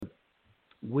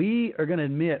we are going to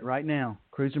admit right now,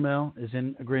 Cruiser Mel is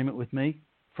in agreement with me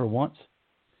for once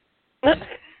that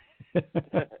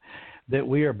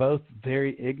we are both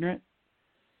very ignorant.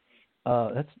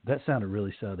 That sounded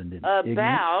really Southern, didn't it?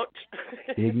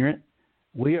 Ignorant.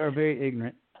 We are very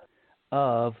ignorant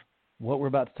of what we're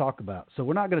about to talk about. So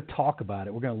we're not going to talk about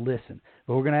it. We're going to listen.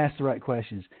 But we're going to ask the right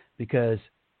questions because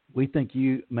we think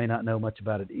you may not know much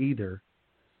about it either.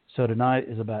 So tonight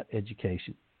is about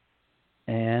education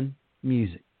and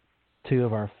music, two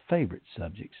of our favorite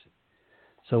subjects.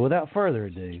 So without further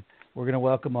ado, we're going to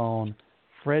welcome on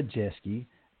Fred Jeske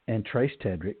and Trace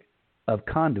Tedrick of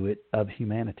Conduit of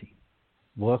Humanity.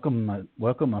 Welcome,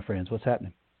 my friends. What's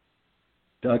happening?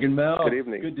 Doug and Mel. Good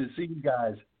evening. Good to see you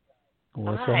guys.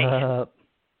 What's Hi. up?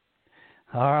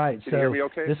 All right. Can you hear me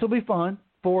okay? This will be fun.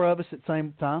 4 of us at the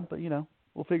same time, but,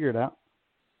 we'll figure it out.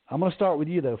 I'm going to start with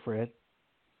you, though, Fred.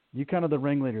 You're kind of the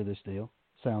ringleader of this deal,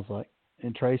 sounds like.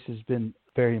 And Trace has been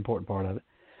a very important part of it.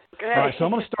 Okay. All right, so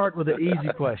I'm going to start with an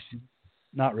easy question.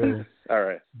 Not really. All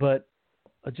right. But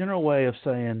a general way of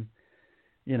saying,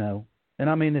 and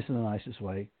I mean this in the nicest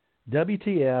way,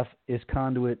 WTF is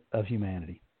Conduit of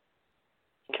Humanity.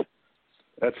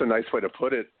 That's a nice way to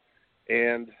put it.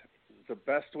 And the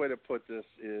best way to put this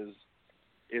is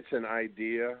it's an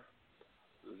idea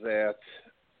that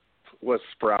was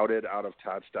sprouted out of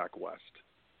Toddstock West.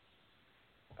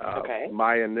 Okay.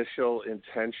 My initial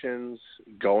intentions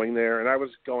going there, and I was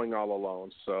going all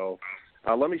alone, so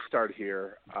let me start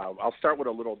here. I'll start with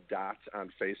a little dot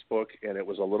on Facebook, and it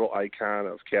was a little icon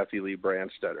of Kathy Lee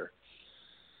Brandstetter.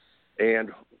 And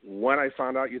when I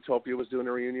found out Utopia was doing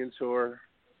a reunion tour,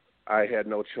 I had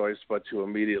no choice but to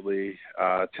immediately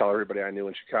tell everybody I knew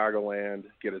in Chicagoland,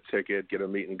 get a ticket, get a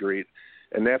meet and greet.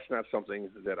 And that's not something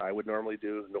that I would normally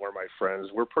do, nor my friends.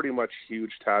 We're pretty much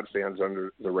huge Todd fans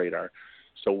under the radar,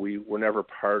 so we were never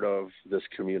part of this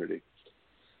community.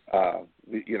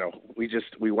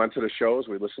 We went to the shows,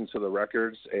 we listened to the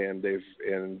records, and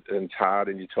and Todd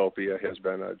and Utopia has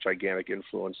been a gigantic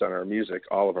influence on our music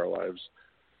all of our lives.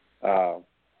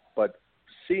 But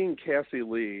seeing Kathy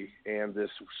Lee and this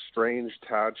strange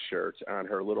Todd shirt on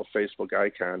her little Facebook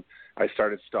icon, I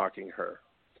started stalking her.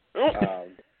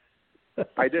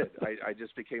 I did. I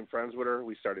just became friends with her.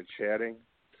 We started chatting,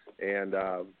 and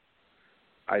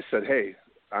I said, hey,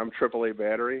 I'm AAA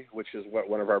Battery, which is what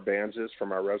one of our bands is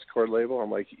from our Rescord label. I'm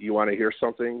like, you want to hear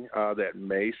something that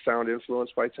may sound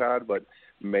influenced by Todd, but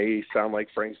may sound like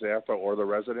Frank Zappa or The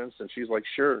Residents? And she's like,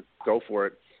 sure, go for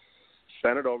it.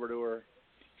 Sent it over to her.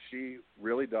 She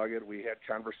really dug it. We had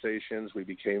conversations. We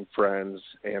became friends.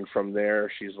 And from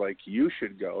there, she's like, you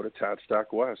should go to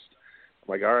Toddstock West. I'm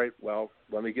like, all right, well,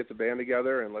 let me get the band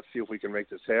together and let's see if we can make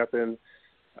this happen.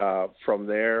 From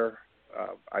there,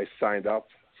 I signed up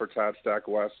for Toddstock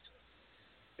West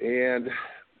and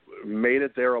made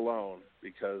it there alone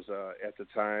because at the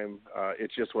time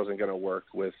it just wasn't going to work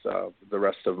with the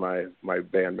rest of my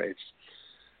bandmates.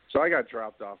 So I got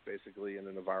dropped off basically in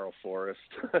the Navarro forest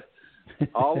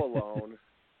all alone.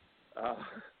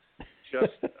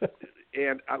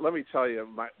 And let me tell you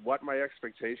what my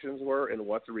expectations were and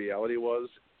what the reality was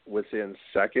within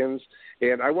seconds.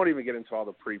 And I won't even get into all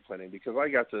the pre-planning because I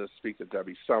got to speak to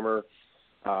Debbie Summer.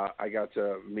 I got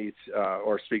to meet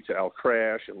or speak to Al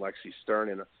Crash and Lexi Stern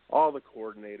and all the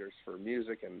coordinators for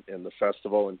music and the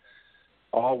festival, and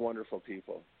all wonderful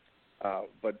people.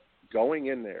 But going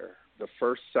in there, the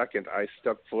first second I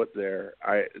stepped foot there,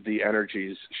 the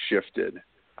energies shifted.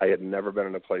 I had never been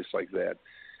in a place like that.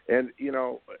 And,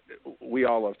 we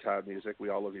all love Todd music. We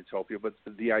all love Utopia, but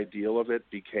the ideal of it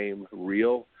became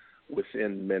real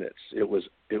within minutes.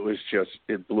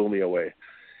 It blew me away.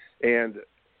 And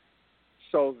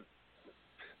so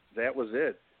that was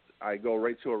it. I go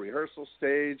right to a rehearsal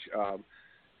stage.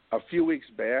 A few weeks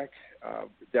back,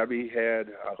 Debbie had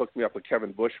hooked me up with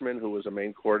Kevin Bushman, who was a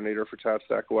main coordinator for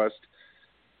Toddstock West.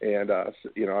 And, I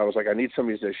was like, I need some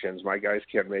musicians. My guys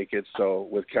can't make it. So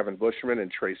with Kevin Bushman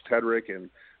and Trace Tedrick and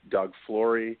Doug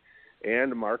Flory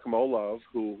and Mark Molov,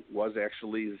 who was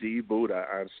actually the Buddha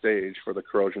on stage for the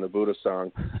Corrosion of Buddha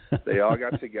song, they all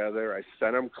got together. I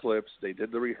sent them clips. They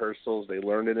did the rehearsals. They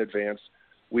learned in advance.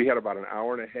 We had about an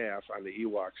hour and a half on the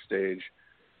Ewok stage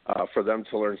for them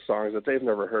to learn songs that they've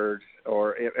never heard.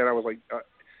 And I was like,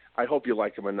 I hope you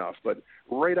like them enough. But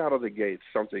right out of the gate,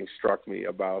 something struck me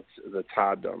about the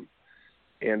Todddom,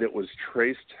 and it was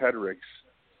Trace Tedrick's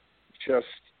just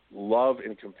love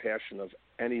and compassion of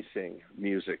anything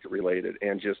music related,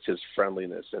 and just his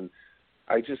friendliness. And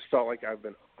I just felt like I've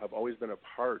always been a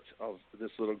part of this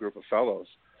little group of fellows.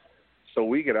 So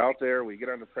we get out there, we get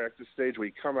on the practice stage,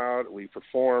 we come out, we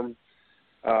perform,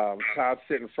 Todd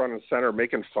sitting front and center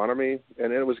making fun of me,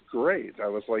 and it was great. I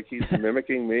was like, he's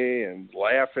mimicking me and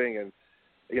laughing, and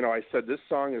I said, this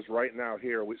song is right now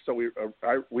here. We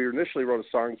initially wrote a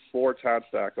song for Todd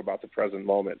Stock about the present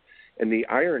moment, and the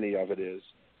irony of it is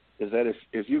that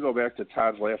if you go back to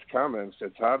Todd's last comments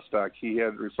at Todd Stock, he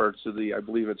had referred to I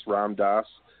believe it's Ram Dass,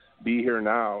 Be Here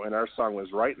Now, and our song was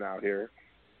Right Now Here.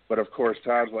 But of course,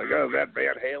 Todd's like, oh, that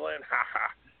Van Halen, ha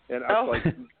ha. And I was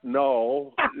like,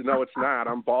 no, it's not.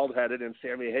 I'm bald-headed, and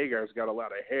Sammy Hagar's got a lot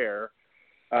of hair.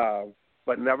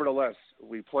 But nevertheless,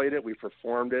 we played it, we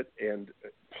performed it, and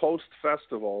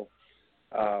post-festival,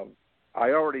 I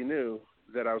already knew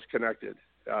that I was connected.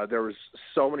 There was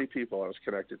so many people I was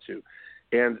connected to.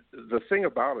 And the thing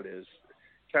about it is,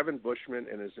 Kevin Bushman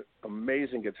and his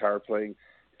amazing guitar playing,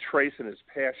 Trace and his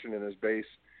passion and his bass,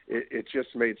 it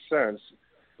just made sense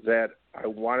that I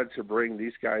wanted to bring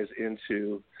these guys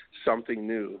into something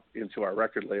new, into our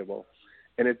record label.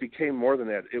 And it became more than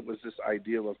that. It was this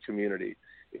ideal of community.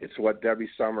 It's what Debbie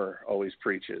Summer always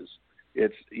preaches.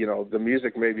 It's, the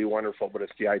music may be wonderful, but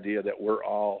it's the idea that we're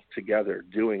all together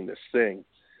doing this thing.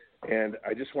 And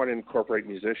I just want to incorporate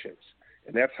musicians.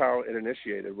 And that's how it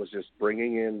initiated, was just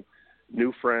bringing in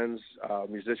new friends,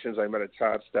 musicians I met at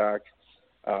Todd Stock.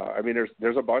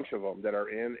 There's a bunch of them that are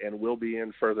in and will be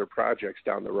in further projects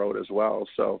down the road as well.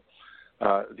 So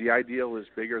the ideal is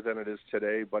bigger than it is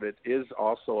today, but it is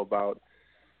also about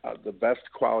the best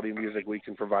quality music we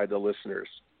can provide the listeners,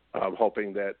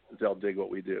 hoping that they'll dig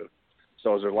what we do.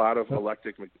 So there's a lot of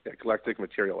eclectic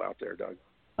material out there, Doug.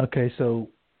 Okay, so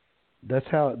that's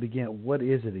how it began. What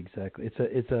is it exactly?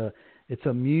 It's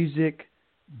a music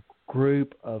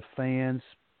group of fans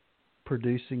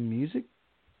producing music?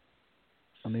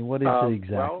 What is it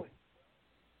exactly? Well,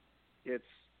 it's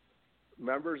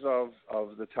members of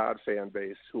the Todd fan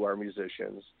base who are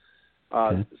musicians.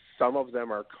 Okay. Some of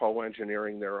them are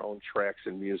co-engineering their own tracks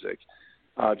and music.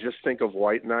 Just think of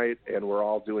White Knight, and we're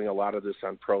all doing a lot of this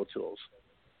on Pro Tools.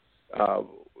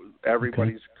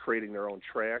 Everybody's creating their own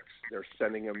tracks. They're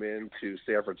sending them in to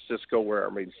San Francisco, where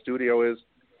our main studio is.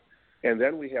 And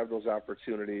then we have those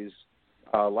opportunities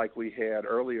like we had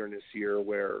earlier in this year,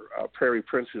 where Prairie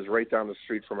Prince, who's right down the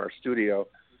street from our studio,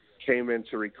 came in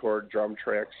to record drum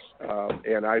tracks,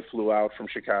 and I flew out from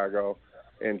Chicago,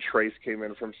 and Trace came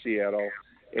in from Seattle,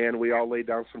 and we all laid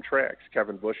down some tracks.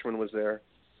 Kevin Bushman was there.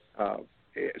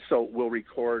 So we'll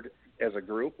record as a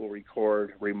group. We'll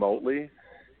record remotely.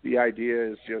 The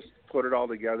idea is just put it all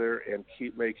together and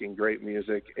keep making great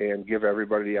music and give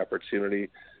everybody the opportunity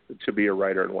to be a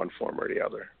writer in one form or the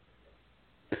other.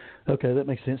 Okay, that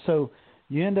makes sense. So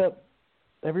you end up,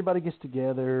 everybody gets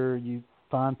together, you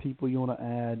find people you want to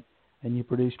add, and you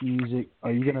produce music.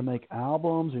 Are you going to make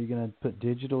albums? Are you going to put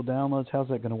digital downloads? How's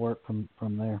that going to work from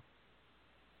there?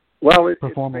 Well,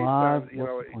 perform it's live.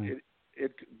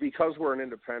 Because we're an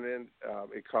independent,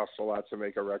 it costs a lot to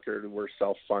make a record. We're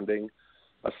self-funding.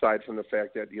 Aside from the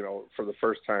fact that for the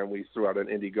first time we threw out an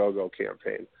Indiegogo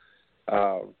campaign,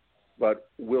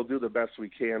 but we'll do the best we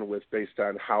can based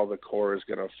on how the core is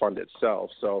going to fund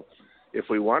itself. So, if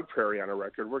we want Prairie on a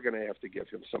record, we're going to have to give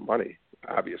him some money,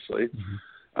 obviously.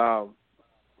 Mm-hmm.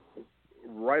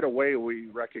 Right away, we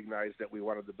recognized that we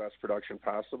wanted the best production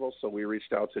possible, so we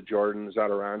reached out to Jordan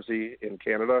Zadaranzi in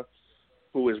Canada,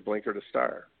 who is Blinker to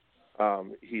Star.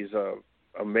 He's a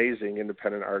amazing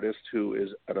independent artist who is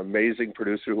an amazing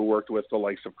producer who worked with the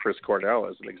likes of Chris Cornell,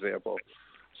 as an example.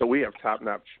 So we have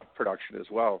top-notch production as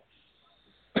well.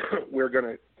 We're going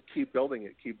to keep building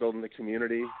it, keep building the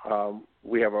community.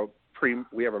 We have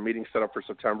a meeting set up for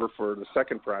September for the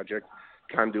second project,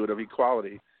 Conduit of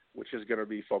Equality, which is going to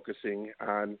be focusing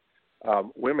on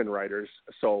women writers.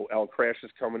 So El Crash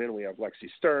is coming in. We have Lexi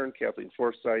Stern, Kathleen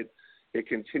Forsythe. It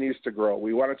continues to grow.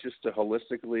 We want it just to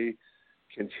holistically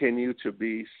continue to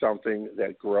be something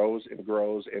that grows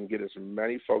and get as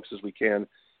many folks as we can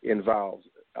involved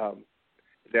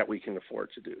that we can afford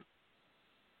to do.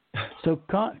 So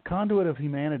Conduit of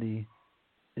Humanity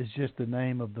is just the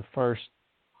name of the first,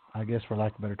 I guess for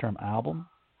lack of a better term, album?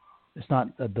 It's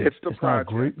not not a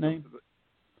group name?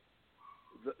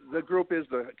 The group is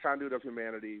the Conduit of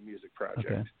Humanity Music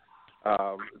Project.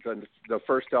 Okay. The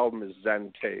first album is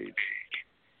Zen Cage.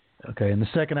 Okay, and the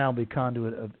second album will be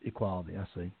Conduit of Equality, I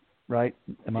see. Right?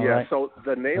 Am I right? Yeah, so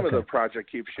the name of the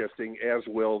project keeps shifting, as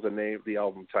will the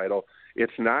album title.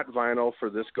 It's not vinyl for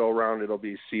this go-round. It'll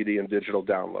be CD and digital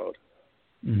download.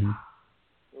 Mm-hmm.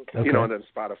 Okay. And then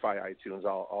Spotify, iTunes,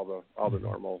 all the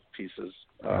normal pieces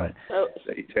that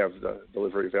you have the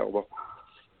delivery available.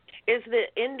 Is the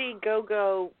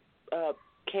Indiegogo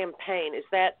campaign, is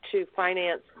that to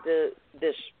finance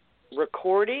this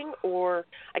recording, or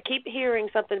I keep hearing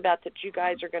something about that you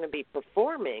guys are going to be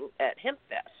performing at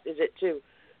HempFest. Is it to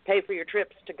pay for your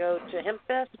trips to go to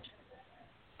HempFest?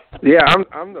 Yeah,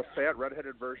 I'm the fat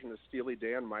redheaded version of Steely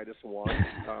Dan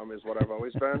 -1, is what I've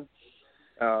always been,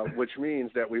 which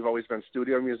means that we've always been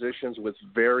studio musicians with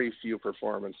very few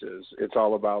performances. It's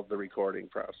all about the recording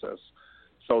process.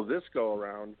 So this go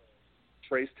around,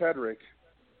 Trace Tedrick,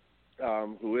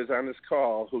 who is on this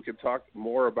call, who can talk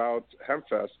more about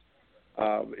HempFest,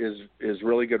 is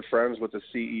really good friends with the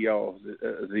CEO,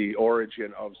 the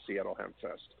origin of Seattle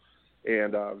HempFest,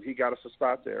 and he got us a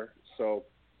spot there. So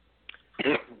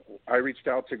I reached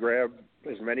out to grab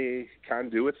as many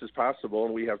conduits as possible,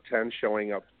 and we have 10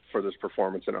 showing up for this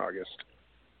performance in August.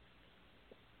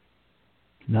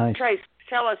 Nice. Trace,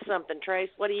 tell us something,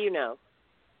 Trace. What do you know?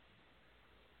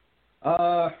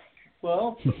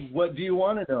 Well, what do you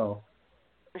want to know?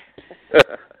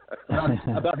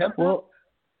 About HempFest? Well,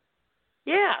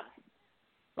 yeah.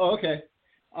 Oh, okay.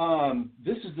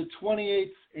 This is the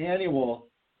 28th annual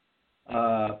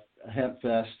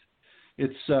HempFest.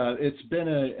 It's been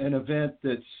an event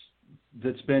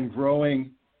that's been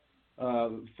growing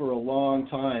for a long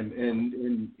time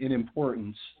in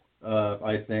importance,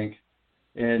 I think.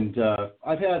 And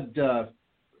I've had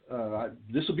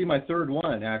this will be my third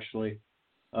one, actually.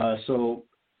 So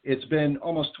it's been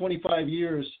almost 25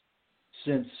 years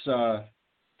since I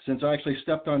actually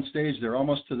stepped on stage there,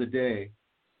 almost to the day.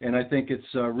 And I think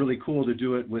it's really cool to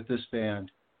do it with this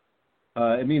band.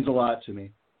 It means a lot to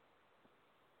me.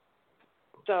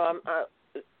 So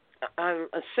I'm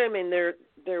assuming there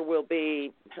will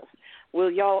be. Will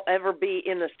y'all ever be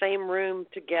in the same room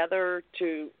together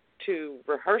to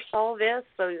rehearse all this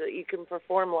so that you can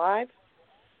perform live?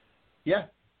 Yeah.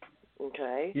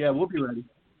 Okay. Yeah, we'll be ready.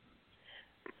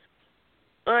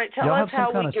 All right. Tell Y'all us have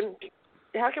some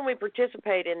how can we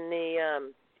participate in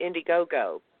the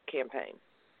Indiegogo campaign?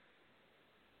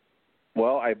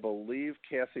 Well, I believe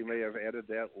Cassie may have added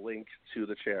that link to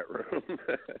the chat room.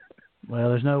 Well,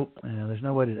 there's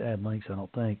no way to add links, I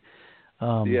don't think.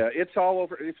 Yeah, it's all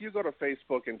over. If you go to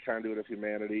Facebook and Conduit of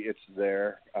Humanity, it's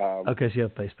there. Okay, so you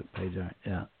have a Facebook page, all right,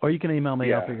 yeah. Or you can email me,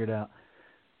 yeah. I'll figure it out.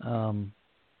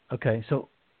 Okay, so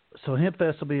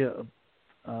HempFest will be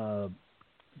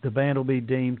the band will be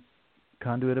deemed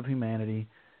Conduit of Humanity,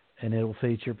 and it will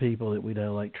feature people that we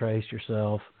know, like Trace,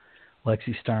 yourself,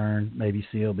 Lexi Stern, maybe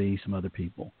CLB, some other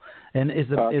people. And is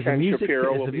the music?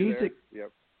 Shapiro is the music? There.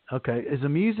 Yep. Okay, is the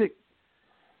music?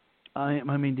 I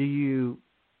mean, do you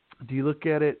look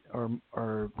at it, or I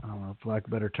don't know, for lack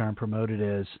of a better term, promote it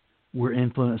as we're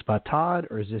influenced by Todd,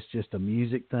 or is this just a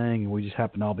music thing and we just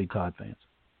happen to all be Todd fans?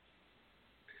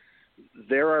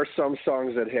 There are some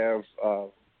songs that have,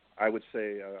 I would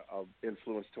say,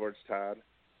 influence towards Todd.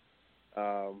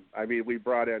 I mean, we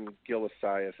brought in Gil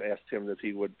Asias, asked him if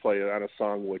he would play on a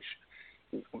song which,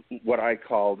 what I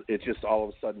called, it just all of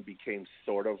a sudden became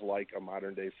sort of like a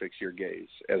modern-day Fix Your Gaze,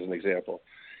 as an example.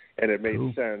 And it made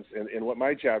sense. And what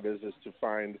my job is to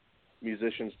find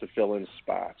musicians to fill in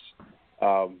spots.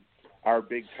 Our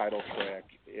big title track,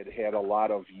 it had a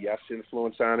lot of Yes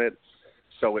influence on it,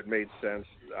 so it made sense.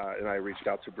 And I reached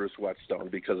out to Bruce Whetstone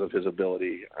because of his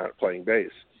ability at playing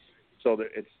bass. So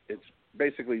it's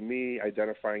basically me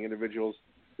identifying individuals.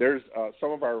 There's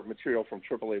some of our material from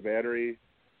AAA Battery.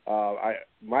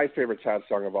 My favorite Todd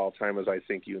song of all time is I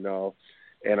Think You Know,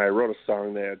 and I wrote a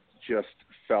song that just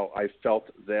I felt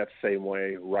that same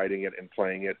way writing it and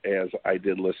playing it as I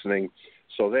did listening.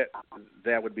 So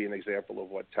that would be an example of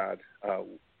what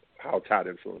how Todd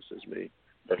influences me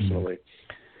personally.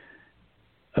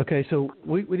 Okay, so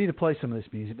we need to play some of this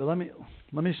music, but let me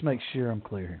just make sure I'm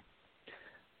clear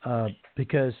here.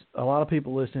 Because a lot of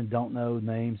people listening don't know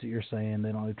names that you're saying.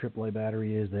 They don't know who AAA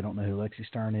Battery is. They don't know who Lexi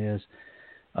Stern is.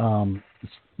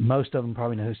 Most of them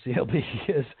probably know who CLB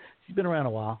is. He's been around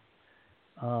a while.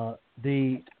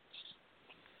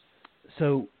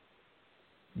 So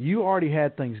you already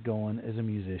had things going as a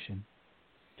musician.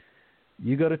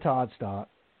 You go to Toddstock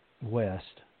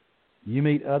West. You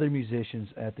meet other musicians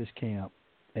at this camp,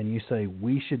 and you say,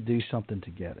 we should do something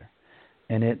together.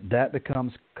 And that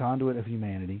becomes Conduit of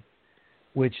Humanity,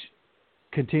 which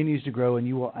continues to grow, and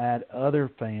you will add other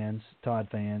fans, Todd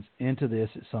fans, into this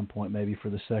at some point, maybe for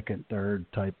the second, third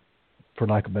type, for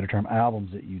lack of a better term,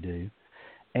 albums that you do.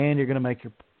 And you're going to make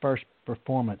your first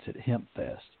performance at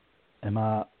HempFest. Am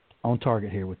I on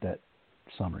target here with that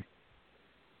summary?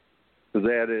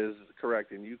 That is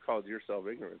correct, and you called yourself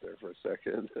ignorant there for a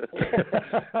second.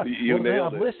 You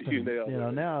nailed it. You nailed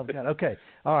it. Now I've got okay.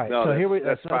 All right. No, so here we.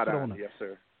 That's spot what I on. want. Yes,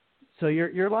 sir. So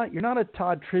you're not a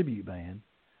Todd tribute band.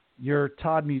 You're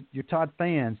Todd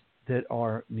fans that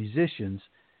are musicians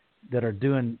that are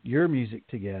doing your music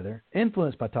together,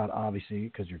 influenced by Todd, obviously,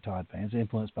 because you're Todd fans,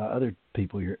 influenced by other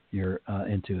people you're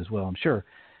into as well, I'm sure.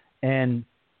 And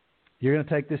you're going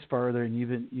to take this further, and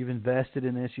you've invested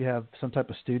in this. You have some type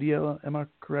of studio. Am I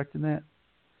correct in that?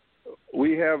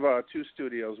 We have 2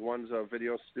 studios. One's a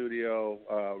video studio,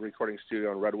 recording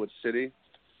studio in Redwood City,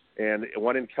 and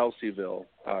one in Kelseyville,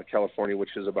 California,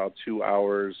 which is about 2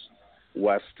 hours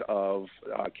west of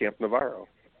Camp Navarro.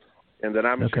 And then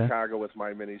I'm in Chicago with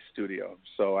my mini studio.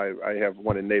 So I have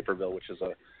one in Naperville, which is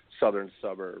a southern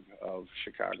suburb of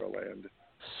Chicagoland.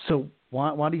 So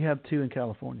why do you have 2 in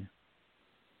California?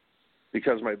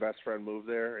 Because my best friend moved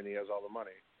there, and he has all the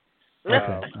money. Okay,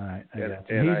 all right.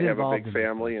 And I have a big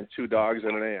family and 2 dogs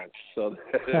and an aunt. So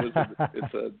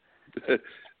it's a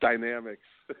dynamics.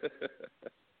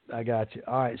 I got you.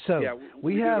 All right, so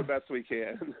we do the best we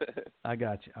can. I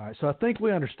got you. All right, so I think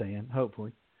we understand,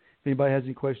 hopefully. If anybody has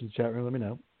any questions in the chat room, let me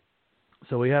know.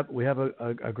 So we have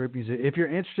a group music. If you're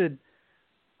interested,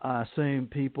 I assume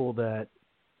people that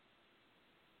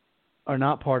are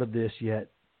not part of this yet,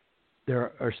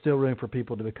 there are still room for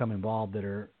people to become involved that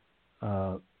are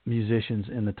musicians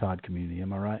in the Todd community.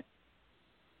 Am I right?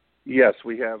 Yes,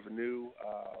 we have new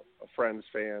friends,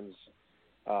 fans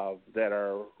that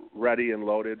are ready and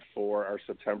loaded for our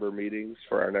September meetings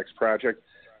for our next project.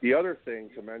 The other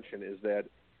thing to mention is that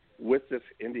with this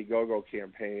Indiegogo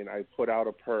campaign, I put out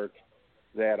a perk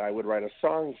that I would write a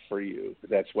song for you.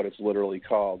 That's what it's literally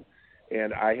called.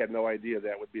 And I had no idea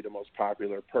that would be the most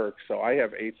popular perk. So I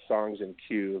have 8 songs in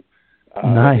queue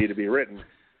that need to be written.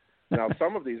 Now,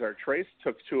 some of these are Trace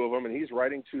took 2 of them, and he's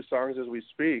writing 2 songs as we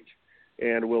speak,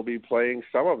 and we'll be playing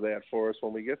some of that for us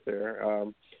when we get there.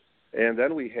 And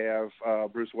then we have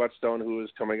Bruce Whetstone, who is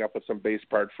coming up with some bass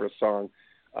part for a song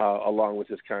along with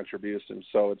his contribution.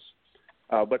 So it's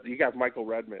but you got Michael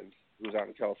Redmond, who's out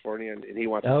in California, and he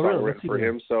wants a song written for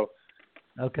him. So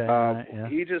he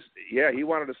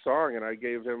wanted a song, and I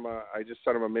gave him I just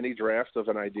sent him a mini draft of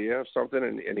an idea of something,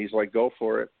 and he's like, go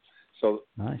for it. So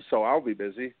so I'll be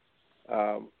busy.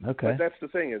 But that's the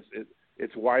thing,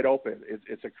 it's wide open.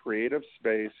 It's a creative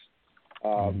space.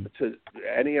 To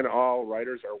any and all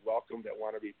writers are welcome that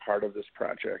want to be part of this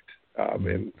project.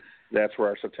 And that's where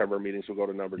our September meetings will go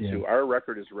to number 2. Our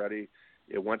record is ready.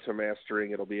 It went to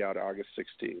mastering. It'll be out August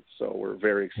 16th. So we're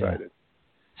very excited.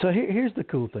 Yeah. So here's the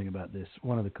cool thing about this.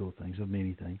 One of the cool things of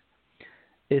many things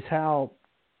is how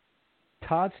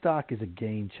Todd Stock is a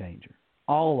game changer.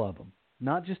 All of them,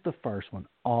 not just the first one,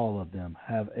 all of them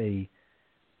have a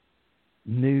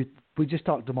new. We just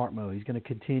talked to Mark Moe. He's going to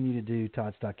continue to do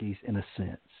Todd Stock East in a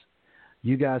sense.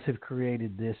 You guys have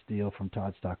created this deal from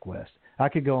Todd Stock West. I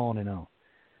could go on and on.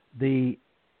 The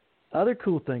other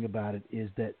cool thing about it is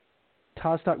that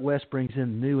Todd Stock West brings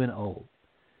in new and old.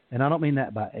 And I don't mean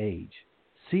that by age.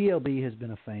 CLB has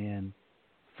been a fan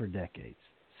for decades.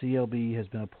 CLB has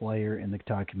been a player in the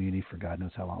Todd community for God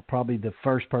knows how long. Probably the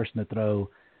first person to throw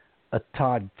a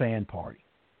Todd fan party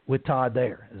with Todd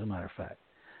there, as a matter of fact.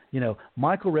 You know,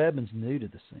 Michael Redmond's new to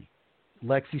the scene.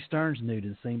 Lexi Stern's new to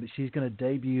the scene, but she's going to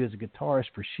debut as a guitarist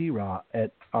for She-Ra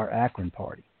at our Akron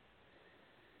party.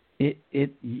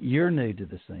 You're new to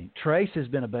the scene. Trace has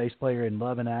been a bass player in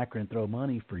Love and Akron, Throw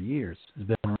Money for years. Has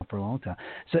been around for a long time.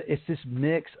 So it's this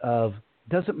mix of,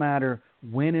 doesn't matter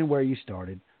when and where you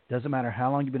started, doesn't matter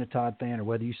how long you've been a Todd fan or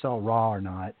whether you saw Raw or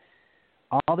not.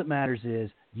 All that matters is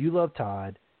you love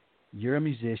Todd, you're a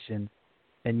musician,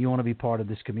 and you want to be part of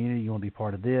this community, you want to be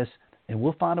part of this, and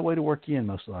we'll find a way to work you in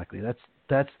most likely.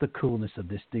 That's the coolness of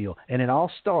this deal. And it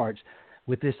all starts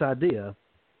with this idea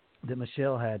that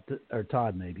Michelle had, or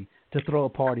Todd maybe, to throw a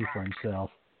party for himself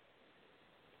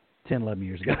 10, 11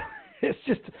 years ago.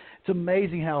 It's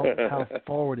amazing how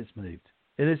forward it's moved.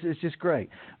 It's just great.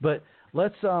 But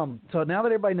let's so now that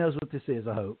everybody knows what this is,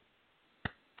 I hope.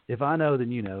 If I know,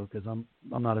 then you know, because I'm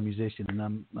not a musician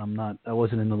and I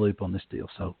wasn't in the loop on this deal,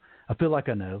 so I feel like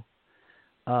I know.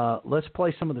 Let's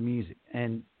play some of the music,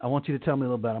 and I want you to tell me a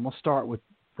little bit. I'm gonna start with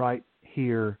right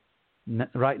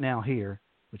now here,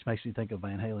 which makes me think of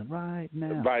Van Halen. Right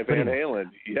now, by Van Halen,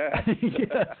 yeah.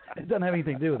 Yes, it doesn't have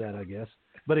anything to do with that, I guess.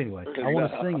 But anyway, I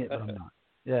want to sing it, but I'm not.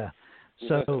 Yeah.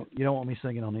 So you don't want me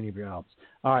singing on any of your albums.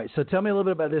 All right. So tell me a little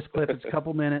bit about this clip. It's a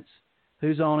couple minutes.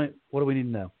 Who's on it? What do we need to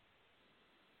know?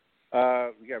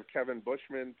 We have Kevin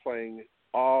Bushman playing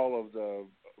all of the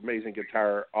amazing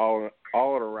guitar all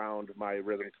around my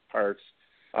rhythm parts.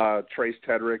 Trace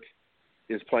Tedrick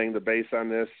is playing the bass on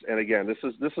this, and again, this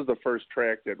is the first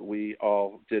track that we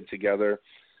all did together.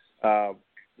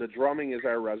 The drumming is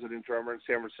our resident drummer in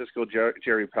San Francisco,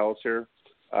 Jerry Peltzer.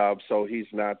 So he's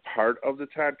not part of the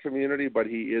Todd community, but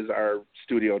he is our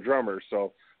studio drummer.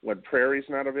 So when Prairie's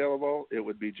not available, it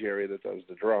would be Jerry that does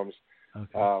the drums.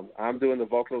 Okay. I'm doing the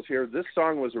vocals here. This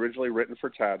song was originally written for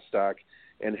Toddstock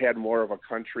and had more of a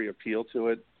country appeal to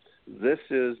it. This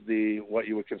is what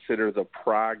you would consider the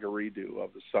prog redo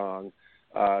of the song,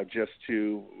 just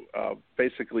to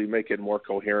basically make it more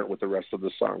coherent with the rest of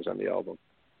the songs on the album.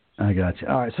 I got you.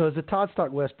 All right, so as a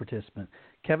Toddstock West participant,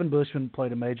 Kevin Bushman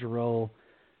played a major role,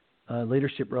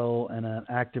 leadership role, and an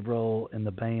active role in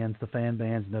the bands, the fan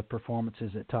bands, and the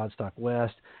performances at Toddstock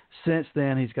West. Since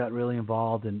then, he's got really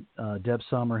involved, and Deb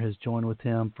Summer has joined with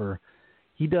him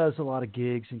he does a lot of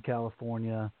gigs in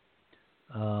California,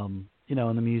 in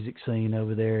the music scene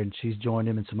over there, and she's joined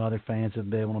him, and some other fans have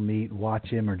been able to meet and watch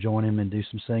him or join him and do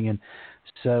some singing.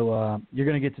 So you're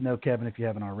going to get to know Kevin if you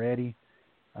haven't already.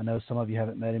 I know some of you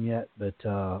haven't met him yet, but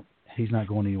he's not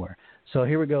going anywhere. So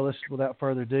here we go. Let's, without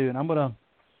further ado, and we're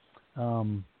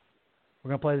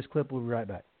gonna play this clip. We'll be right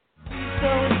back. Don't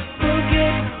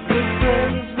forget the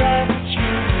friends that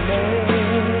you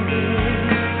made.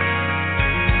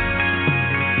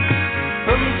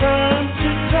 From time to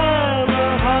time,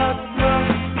 a heart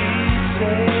must be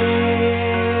saved.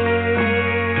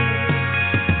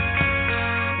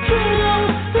 Get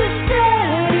off the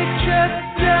static trip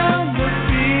down the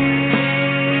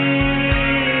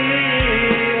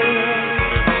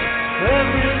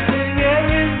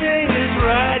Everything is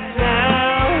right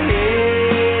now here.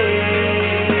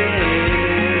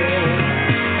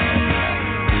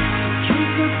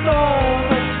 Truth is all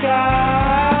the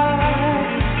sky,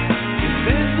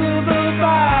 invisible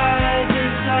by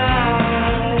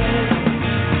design.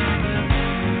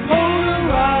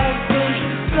 Polarized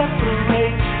vision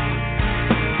separates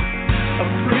a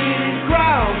breeding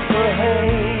ground for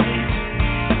hate.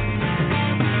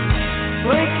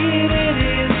 Breaking it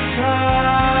in time,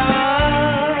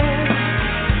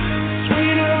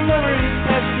 sweeter memories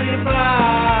pass me by,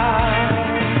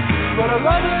 but our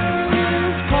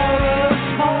lovers call us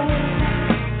home.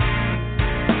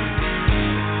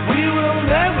 We will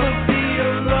never be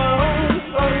alone,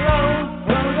 alone,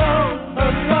 alone,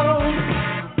 alone,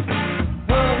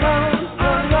 alone,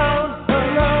 alone,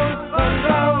 alone,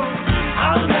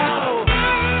 alone. Oh no.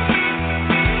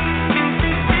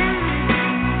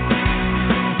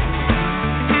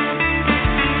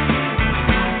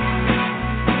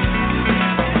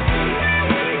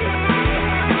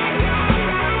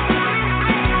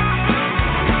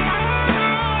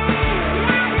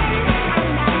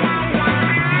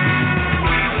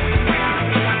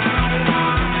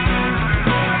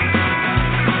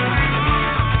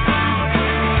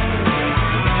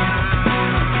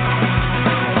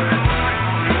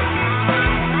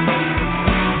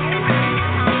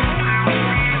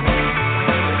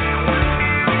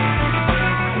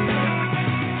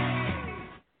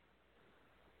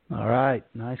 All right,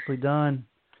 nicely done.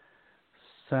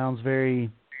 Sounds very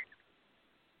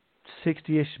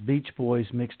 60-ish Beach Boys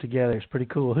mixed together. It's pretty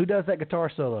cool. Who does that guitar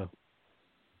solo?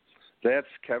 That's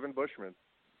Kevin Bushman.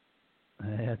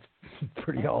 That's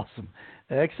pretty awesome.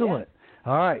 Excellent.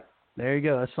 Yeah. All right, there you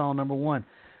go. That's song number one.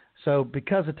 So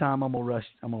because of time, I'm gonna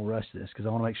rush this because I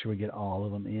want to make sure we get all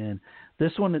of them in.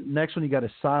 This one, next one, you got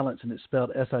is Silence, and it's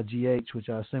spelled S-I-G-H, which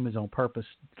I assume is on purpose.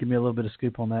 Give me a little bit of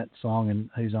scoop on that song and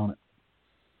who's on it.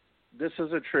 This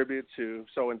is a tribute to,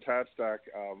 so in Toddstock,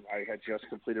 I had just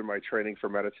completed my training for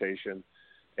meditation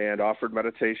and offered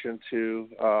meditation to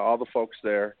all the folks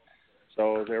there.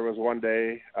 So there was one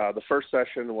day, the first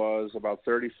session was about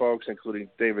 30 folks, including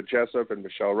David Jessup and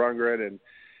Michelle Rundgren and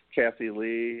Kathy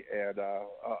Lee and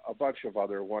a bunch of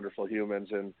other wonderful humans.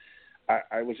 And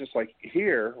I was just like,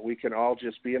 here, we can all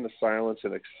just be in the silence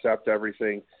and accept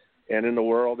everything. And in the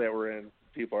world that we're in,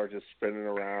 people are just spinning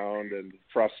around and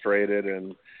frustrated.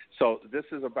 And so this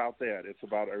is about that. It's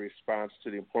about a response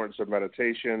to the importance of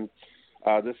meditation.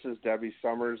 This is Debbie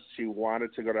Summers. She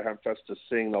wanted to go to Hempfest to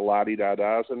sing the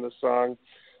la-di-da-das in this song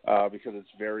because it's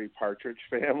very Partridge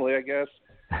Family, I guess.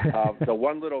 The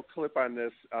one little clip on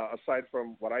this, aside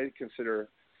from what I consider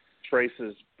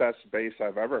Trace's best bass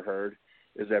I've ever heard,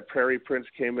 is that Prairie Prince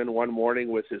came in one morning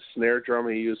with his snare drum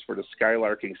he used for the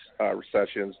skylarking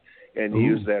sessions and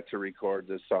used that to record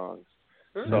this song.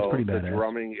 That's so pretty the badass.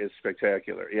 Drumming is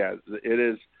spectacular. Yeah, it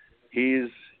is.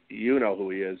 You know who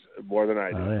he is more than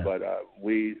I do, yeah. But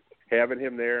we having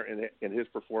him there and his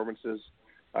performances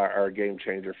are a game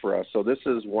changer for us. So this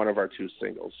is one of our two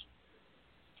singles.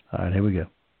 All right, here we go.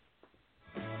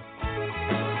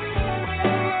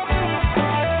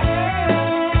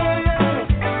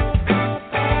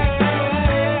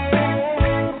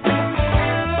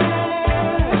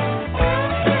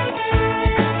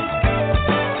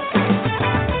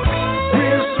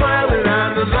 We're smiling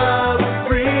on the love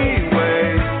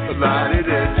freeway, lighted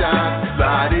it.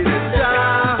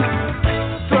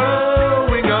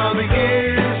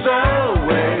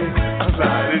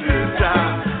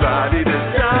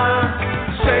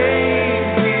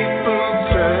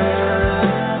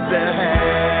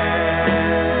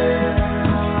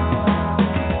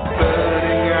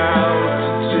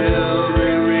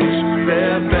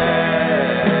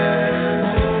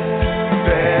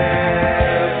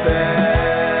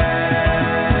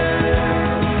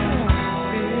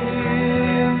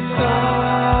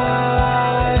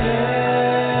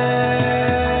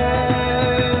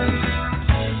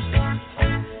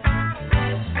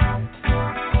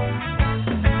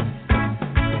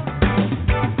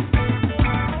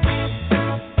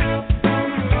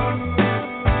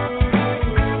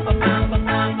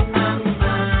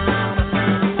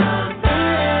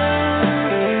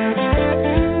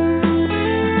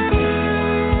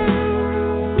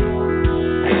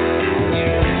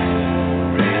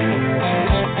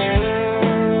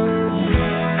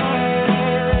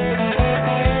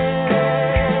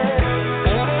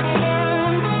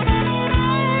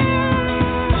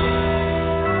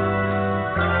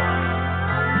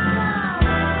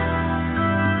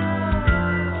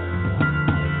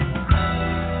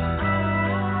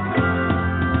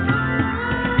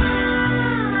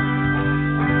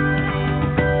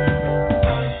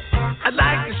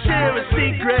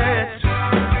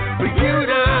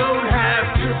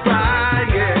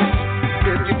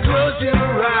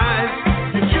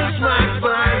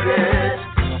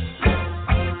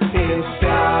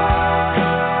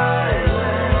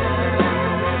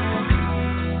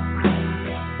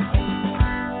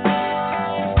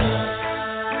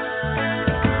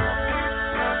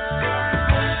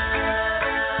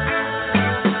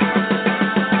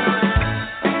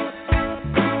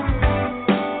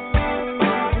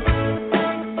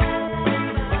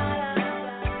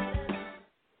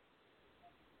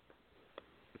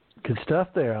 stuff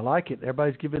there. I like it.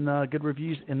 Everybody's giving good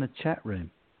reviews in the chat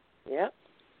room. Yep.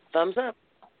 Thumbs up.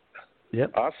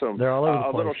 Yep. Awesome. They're all over the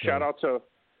place. A little shout out to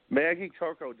Maggie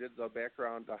Coco did the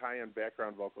high-end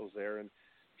background vocals there, and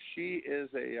she is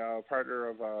a partner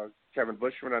of Kevin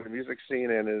Bushman on the music scene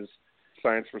and is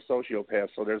Science for Sociopaths.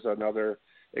 So there's another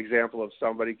example of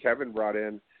somebody Kevin brought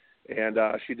in, and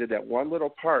she did that one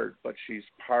little part, but she's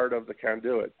part of the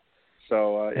Conduit.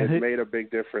 So it made a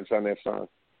big difference on that song.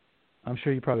 I'm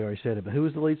sure you probably already said it, but who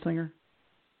was the lead singer?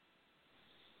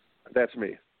 That's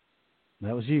me.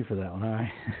 That was you for that one, all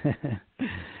right.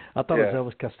 I thought it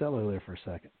was Elvis Costello there for a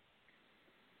second.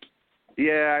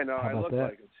 Yeah, I know. I look that?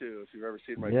 like him, too. If you've ever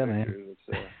seen my Man. pictures.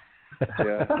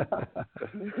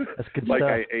 That's good like stuff.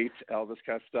 I ate Elvis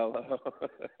Costello.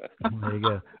 There you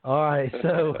go. All right,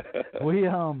 so we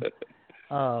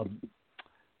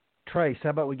Trace, how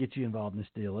about we get you involved in this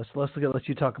deal? Let's let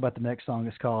you talk about the next song.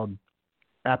 It's called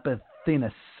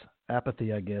Apathinus.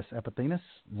 Apathy, I guess. Apathinus?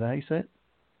 Is that how you say it?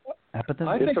 Apathinus?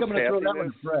 I think I'm going to throw that one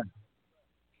to Fred.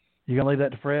 You going to leave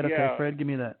that to Fred? Yeah. Okay, Fred, give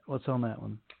me that. What's on that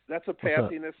one? That's a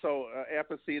pathiness, so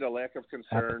apathy, a lack of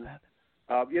concern.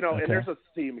 And there's a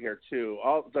theme here, too.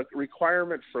 The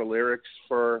requirement for lyrics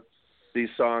for these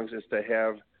songs is to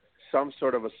have some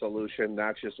sort of a solution,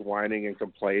 not just whining and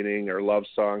complaining or love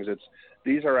songs.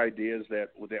 These are ideas that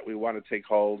we want to take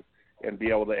hold and be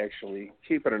able to actually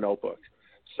keep in a notebook.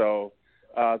 So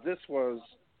this was,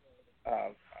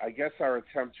 I guess, our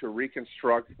attempt to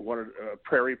reconstruct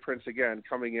Prairie Prince again,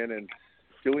 coming in and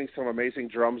doing some amazing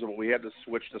drums, but we had to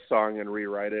switch the song and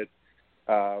rewrite it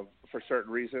for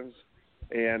certain reasons.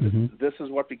 And this is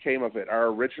what became of it. Our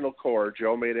original core,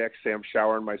 Joe Madak, Sam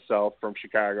Shower, and myself from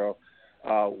Chicago,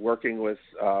 working with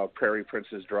Prairie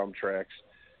Prince's drum tracks.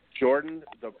 Jordan,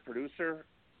 the producer,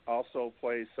 also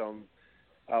plays some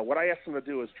what I asked him to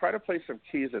do is try to play some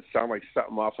keys that sound like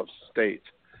something off of State.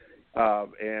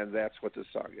 And that's what this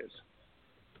song is.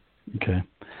 Okay.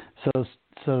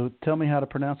 So tell me how to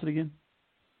pronounce it again.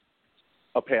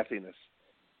 Apathiness.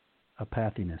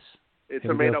 Apathiness. It's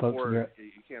a made-up word.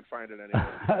 You can't find it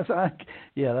anywhere.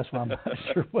 Yeah, that's why I'm not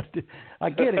sure what to... I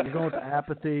get it. You're going with the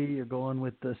apathy. You're going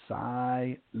with the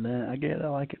sigh. I get it. I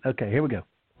like it. Okay, here we go.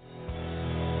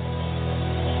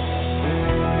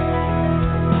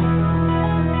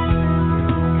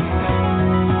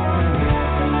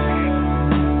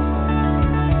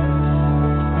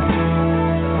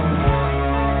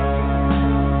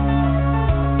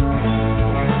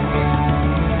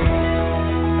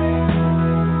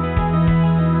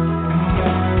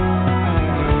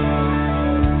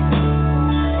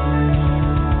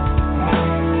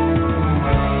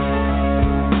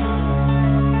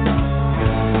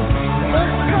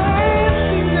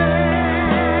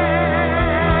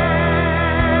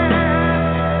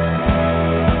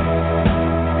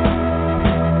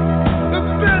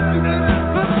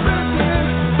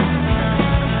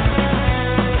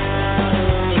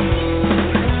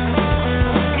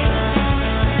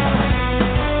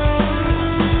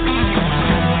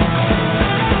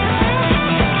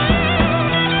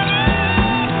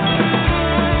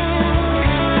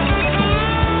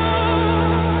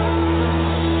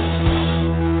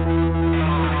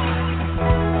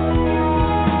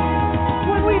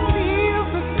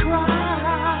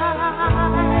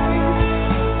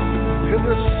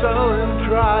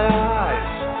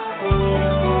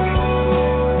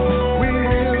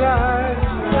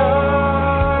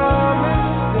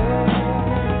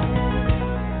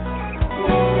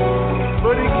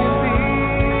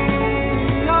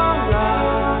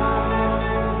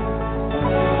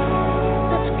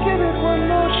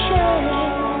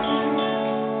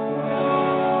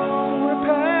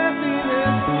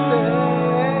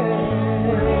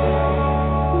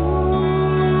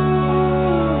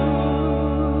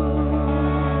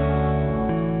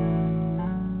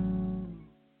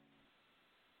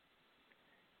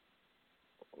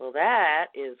 Well, that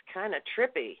is kind of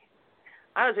trippy.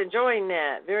 I was enjoying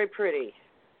that. Very pretty.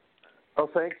 Oh,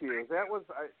 thank you. That was,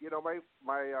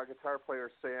 my guitar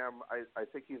player, Sam, I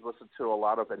think he's listened to a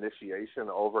lot of Initiation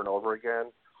over and over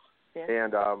again. Yeah.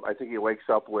 And I think he wakes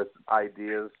up with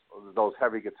ideas, those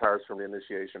heavy guitars from the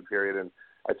Initiation period, and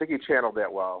I think he channeled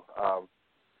that well.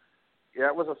 Yeah,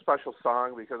 it was a special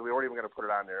song because we weren't even going to put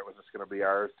it on there. It was just going to be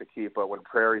ours to keep. But when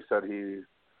Prairie said he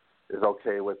is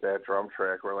okay with that drum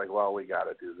track, we're like, well, we got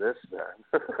to do this then.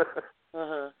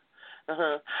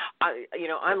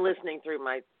 I'm listening through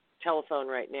my telephone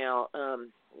right now.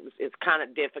 It's kind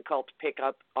of difficult to pick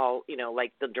up all,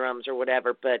 like the drums or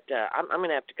whatever, but I'm going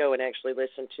to have to go and actually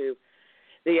listen to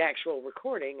the actual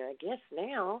recording, I guess,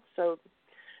 now. So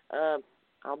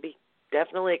I'll be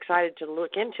definitely excited to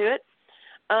look into it.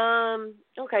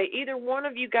 Okay, either one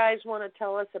of you guys want to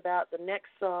tell us about the next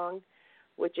song,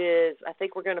 which is, I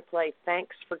think we're going to play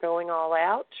Thanks for Going All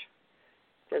Out.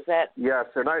 Does that? Yes,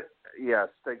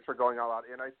 thanks for going all out.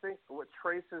 And I think what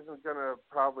Trace isn't going to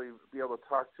probably be able to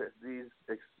talk to these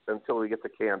until we get the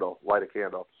candle, light a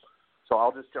candle. So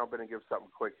I'll just jump in and give something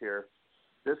quick here.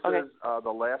 This is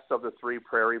the last of the 3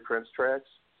 Prairie Prince tracks.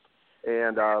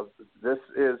 And this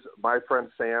is my friend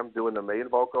Sam doing the main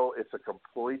vocal. It's a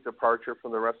complete departure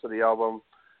from the rest of the album.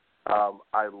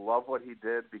 I love what he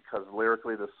did because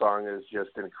lyrically the song is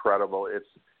just incredible.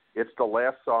 It's the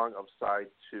last song of side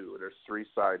 2. There's 3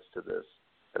 sides to this,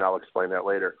 and I'll explain that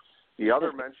later. The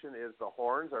other mention is the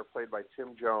horns are played by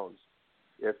Tim Jones.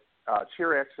 If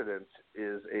Cheer Accident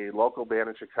is a local band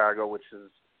in Chicago,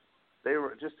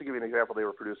 just to give you an example, they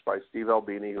were produced by Steve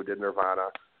Albini, who did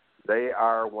Nirvana. They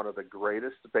are one of the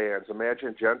greatest bands.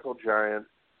 Imagine Gentle Giant,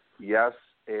 Yes,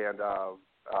 and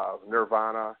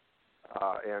Nirvana,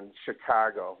 and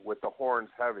Chicago with the horns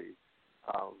heavy,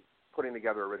 putting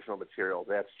together original material.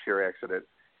 That's Cheer Accident.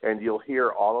 And you'll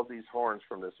hear all of these horns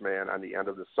from this man on the end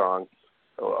of the song,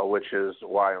 which is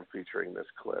why I'm featuring this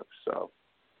clip. So,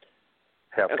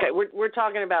 have fun. Okay, we're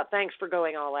talking about Thanks for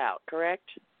Going All Out, correct?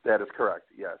 That is correct,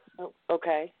 yes. Oh,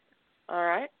 okay. All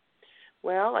right.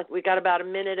 Well, we got about a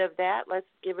minute of that. Let's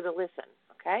give it a listen,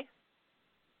 okay?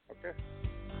 Okay.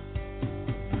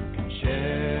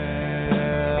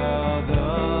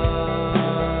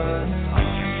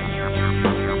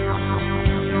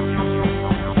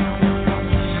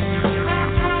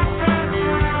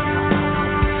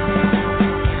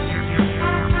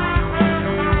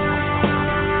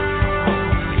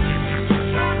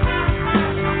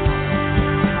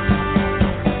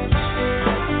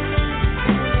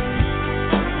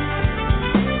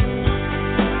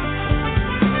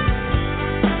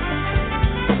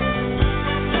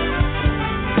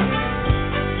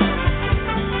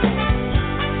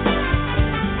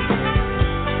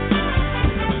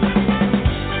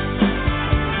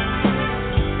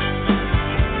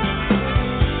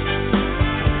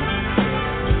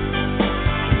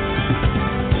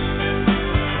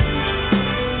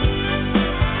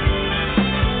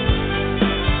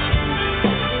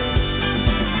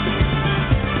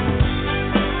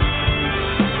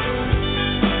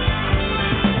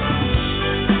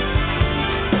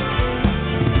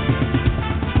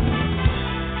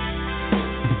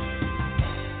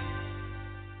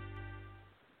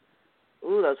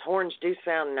 Horns do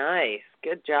sound nice.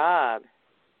 Good job.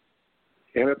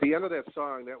 And at the end of that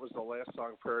song, that was the last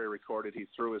song Prairie recorded. He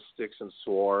threw his sticks and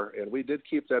swore, and we did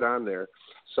keep that on there.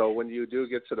 So when you do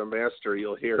get to the master,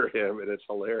 you'll hear him, and it's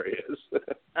hilarious.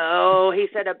 Oh, he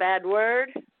said a bad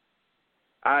word?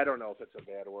 I don't know if it's a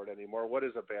bad word anymore. What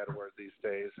is a bad word these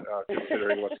days,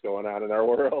 considering what's going on in our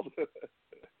world?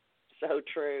 So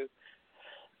true.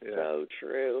 Yeah. So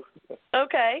true.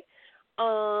 Okay.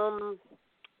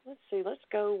 Let's see. Let's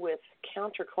go with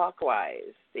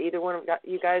Counterclockwise. Either one of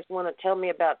you guys want to tell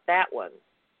me about that one?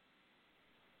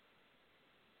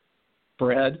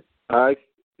 Fred? I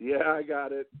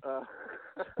got it.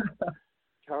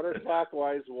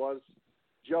 Counterclockwise was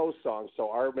Joe's song. So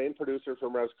our main producer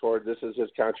from Rescord, this is his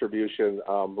contribution.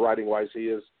 Writing-wise, he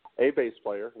is a bass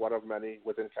player, one of many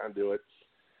within Conduit.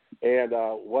 And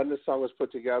when the song was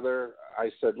put together, I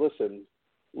said, listen,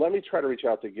 let me try to reach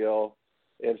out to Gil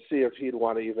and see if he'd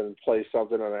want to even play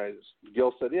something. And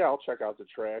Gil said, yeah, I'll check out the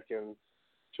track. And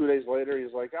 2 days later,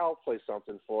 he's like, I'll play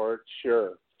something for it.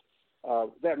 Sure.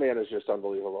 That man is just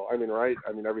unbelievable. I mean, right?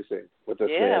 I mean, everything with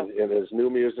this man and his new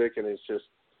music, and it's just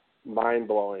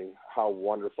mind-blowing how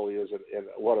wonderful he is and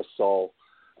what a soul.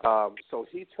 So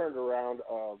he turned around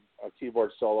a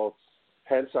keyboard solo,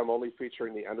 hence I'm only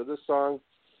featuring the end of this song.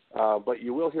 But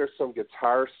you will hear some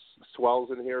guitar swells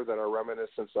in here that are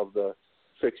reminiscent of the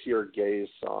Fix Your Gaze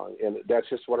song, and that's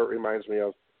just what it reminds me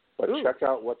of. But check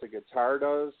out what the guitar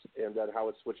does and then how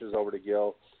it switches over to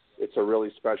Gil. It's a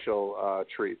really special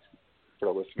treat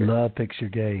for the listener. Love Fix Your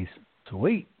Gaze.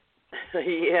 Sweet.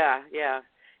 Yeah.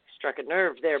 Struck a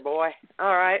nerve there, boy.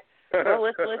 All right. Well,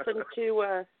 let's listen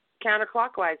to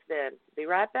Counterclockwise then. Be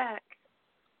right back.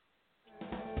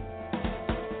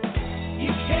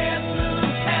 You can't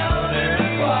move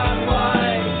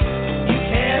counterclockwise. You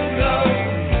can't go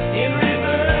in reverse.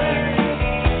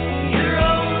 You're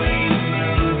always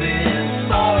moving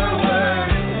forward.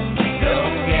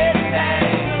 Don't get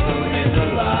tangled in the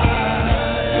light.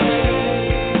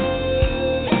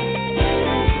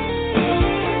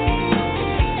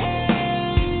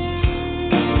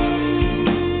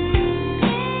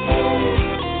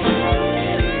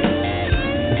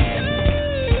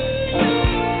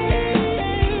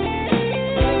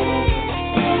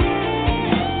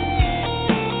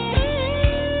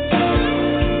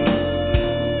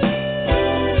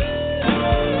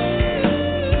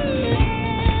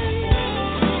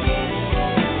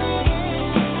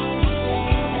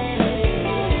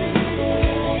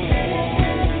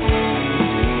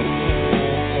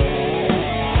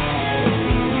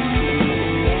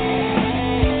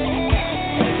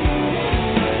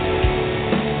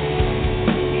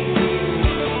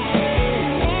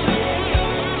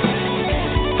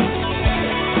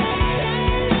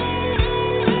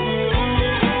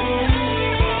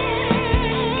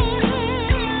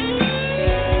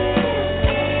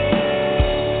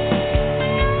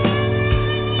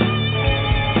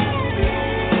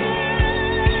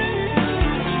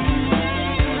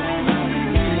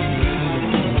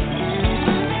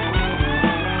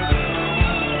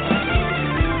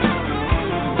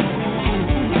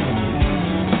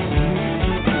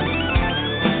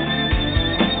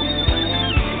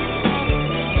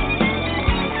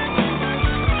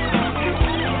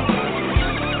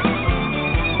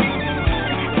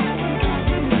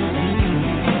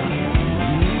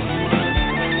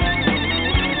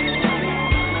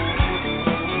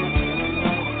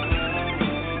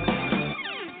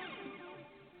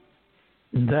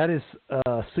 That is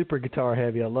super guitar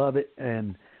heavy. I love it.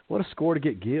 And what a score to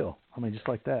get Gil. I mean, just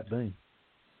like that, boom.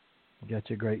 You got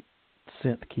your great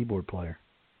synth keyboard player.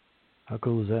 How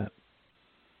cool is that?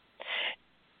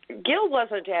 Gil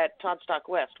wasn't at Toddstock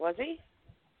West, was he?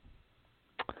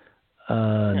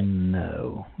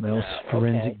 No. That was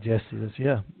Forensic okay. Jesse.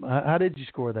 Yeah. How did you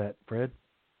score that, Fred?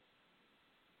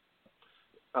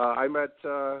 I met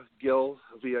Gil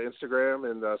via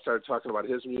Instagram and started talking about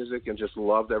his music and just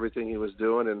loved everything he was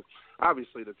doing. And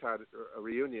obviously the Todd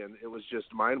reunion, it was just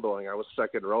mind-blowing. I was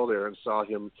second row there and saw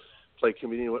him play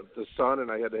Communion with the Sun,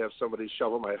 and I had to have somebody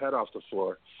shovel my head off the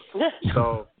floor.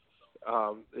 So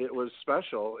it was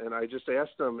special, and I just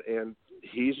asked him, and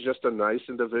he's just a nice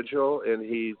individual, and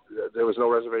there was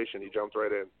no reservation. He jumped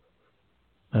right in.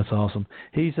 That's awesome.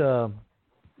 He's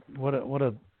what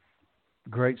a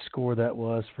great score that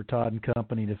was for Todd and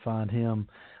company to find him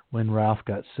when Ralph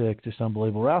got sick. Just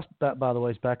unbelievable. Ralph, by the way,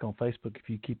 is back on Facebook. If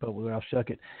you keep up with Ralph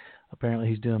Shuckett, apparently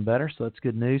he's doing better, so that's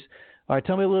good news. All right,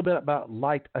 tell me a little bit about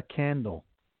Light a Candle.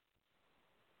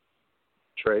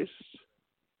 Trace?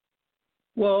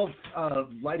 Well,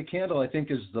 Light a Candle, I think,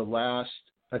 that's the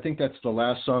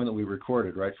last song that we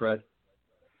recorded, right, Fred?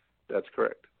 That's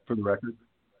correct. For the record?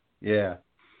 Yeah.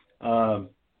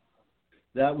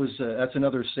 That's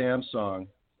another Sam song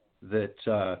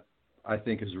that I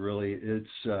think is really,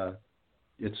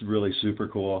 it's really super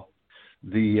cool.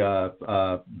 The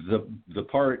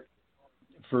part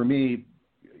for me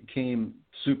came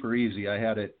super easy. I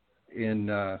had it in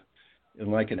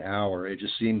like an hour. It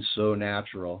just seemed so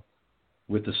natural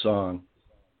with the song.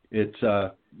 I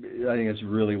think it's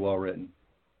really well written.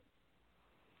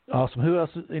 Awesome. Who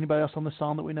else? Anybody else on this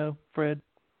song that we know? Fred?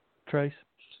 Trace?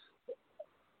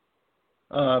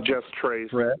 Just Trace,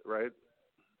 Fred? right?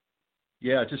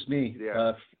 Yeah, just me.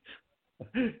 Yeah.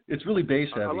 It's really bass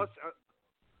heavy.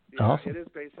 Awesome. It is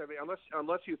bass heavy.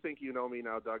 Unless you think you know me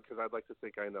now, Doug, because I'd like to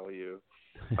think I know you.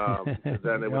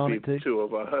 Then it would be two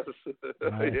of us.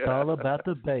 Right, it's all about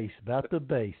the bass.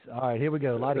 All right, here we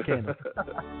go. Light a candle.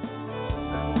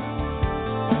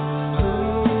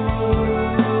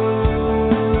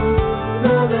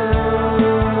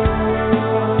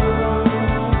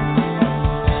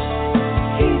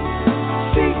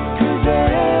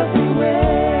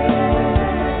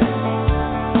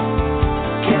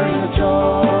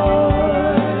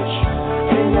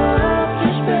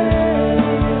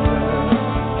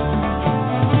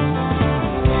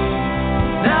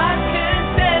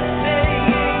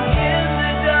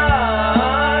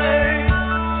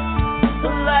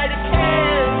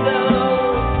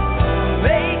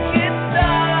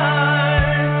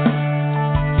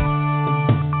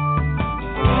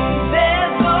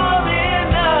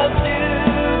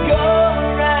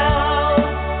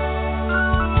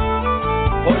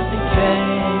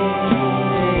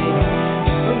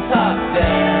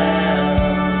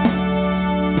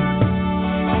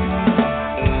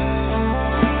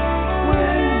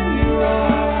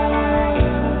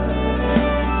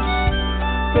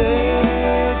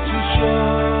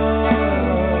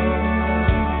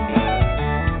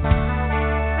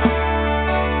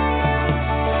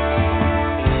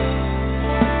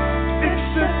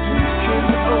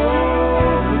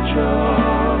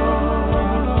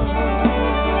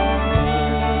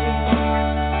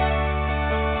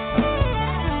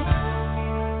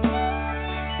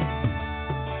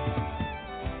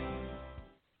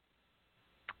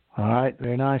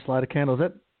 Very nice. Light a candle. Is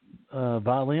that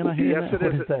violin I hear? Yes, it is.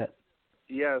 What is that?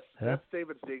 Yes, that's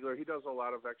David Ziegler. He does a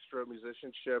lot of extra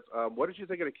musicianship. What did you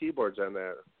think of the keyboards on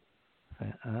that?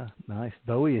 Nice.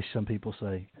 Bowie-ish, some people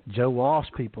say. Joe Walsh,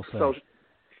 people say. So,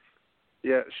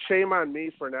 yeah, shame on me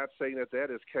for not saying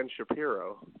that is Ken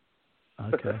Shapiro.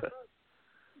 Okay.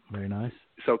 Very nice.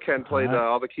 So Ken played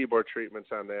all the keyboard treatments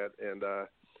on that, and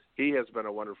he has been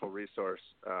a wonderful resource.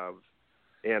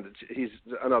 And he's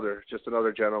another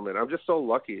gentleman. I'm just so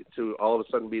lucky to all of a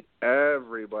sudden meet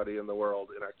everybody in the world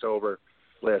in October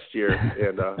last year,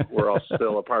 and we're all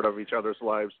still a part of each other's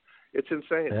lives. It's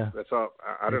insane. Yeah. That's all.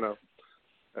 I don't know.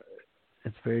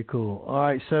 It's very cool. All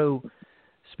right, so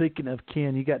speaking of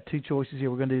Ken, you got two choices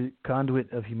here. We're going to do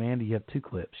Conduit of Humanity. You have two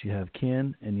clips. You have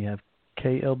Ken and you have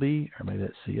KLB, or maybe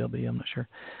that's CLB. I'm not sure.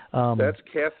 That's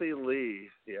Kathy Lee.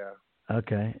 Yeah.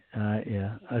 Okay.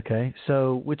 Yeah. Okay.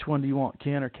 So which one do you want,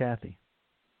 Ken or Kathy?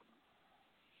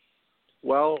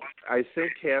 Well, I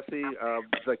think Kathy,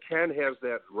 the Ken has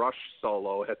that Rush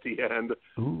solo at the end,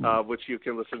 which you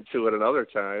can listen to at another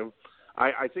time.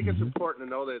 I think it's important to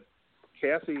know that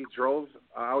Kathy drove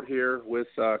out here with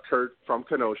Kurt from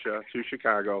Kenosha to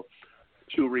Chicago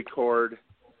to record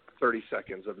 30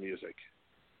 seconds of music.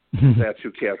 That's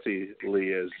who Kathy Lee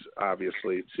is,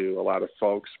 obviously, to a lot of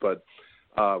folks. But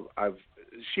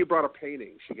she brought a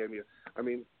painting. She gave me.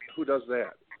 Who does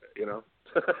that? You know.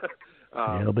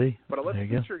 CLB. But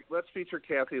let's feature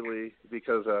Kathy Lee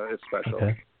because it's special.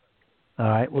 Okay. All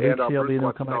right. We'll do CLB and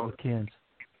we'll come back with Ken's.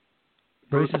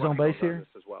 Bruce is on bass here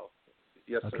as well.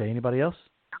 Yes. Okay. Sir. Anybody else?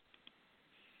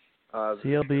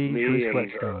 CLB, Bruce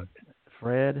Whetstone,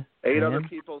 Fred. 8 other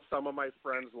people. Some of my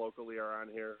friends locally are on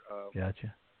here.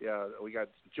 Gotcha. Yeah, we got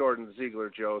Jordan, Ziegler,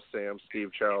 Joe, Sam,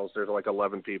 Steve, Charles. There's like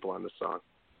 11 people on this song.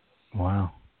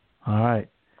 Wow. All right.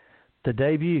 The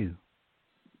debut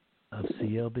of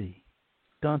CLB.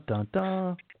 Dun, dun,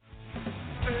 dun.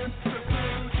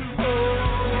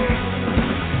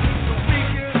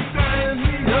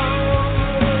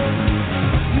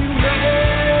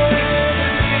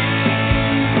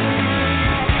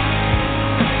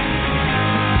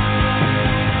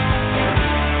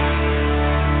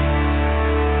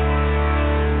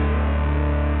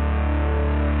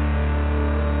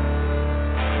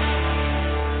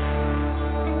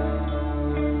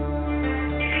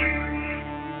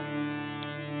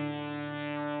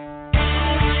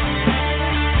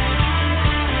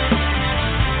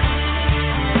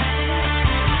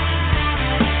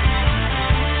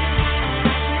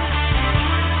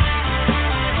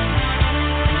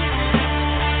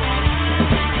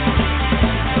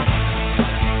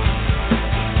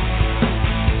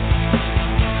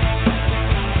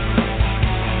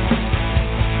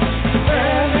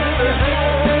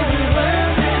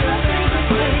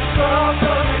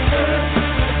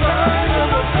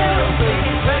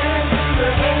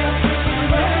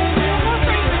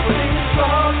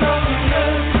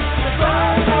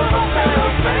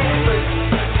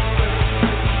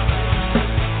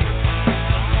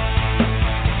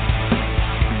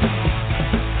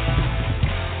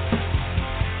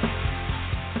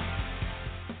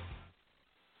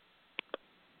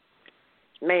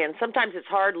 Man, sometimes it's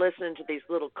hard listening to these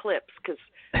little clips because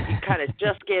you kind of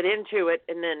just get into it,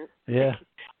 and then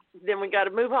then we got to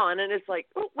move on, and it's like,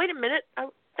 oh, wait a minute,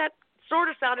 that sort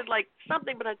of sounded like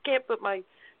something, but I can't put my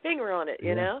finger on it,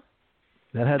 you know?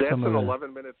 That's an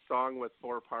 11-minute song with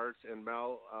 4 parts, and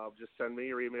Mel, just send me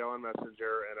your email on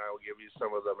Messenger, and I will give you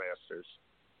some of the masters.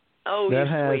 Oh, you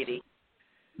sweetie.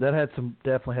 That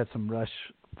definitely had some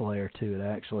Rush flair to it,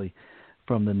 actually,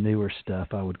 from the newer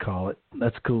stuff, I would call it.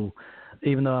 That's cool.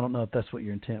 Even though I don't know if that's what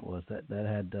your intent was. That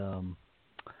had,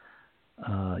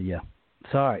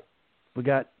 So, all right. We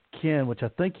got Ken, which I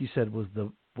think you said was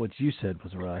what you said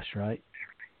was Rush, right?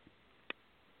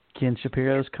 Ken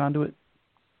Shapiro's Conduit?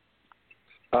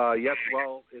 Yes,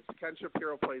 well, it's Ken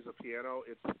Shapiro plays the piano.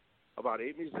 It's about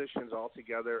 8 musicians all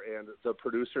together, and the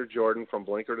producer, Jordan, from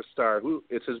Blinker to Star,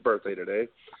 it's his birthday today.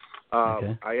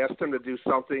 Okay. I asked him to do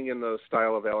something in the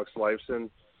style of Alex Lifeson,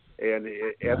 and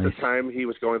at the time he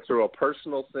was going through a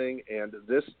personal thing, and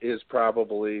this is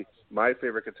probably my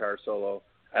favorite guitar solo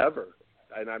ever,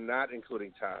 and I'm not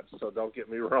including Todd, so don't get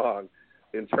me wrong.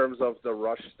 In terms of the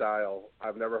Rush style,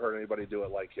 I've never heard anybody do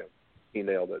it like him. He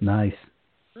nailed it. Nice.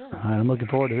 All right, I'm looking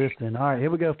forward to this then. All right,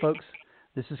 here we go, folks.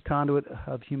 This is Conduit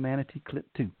of Humanity, Clip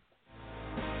 2.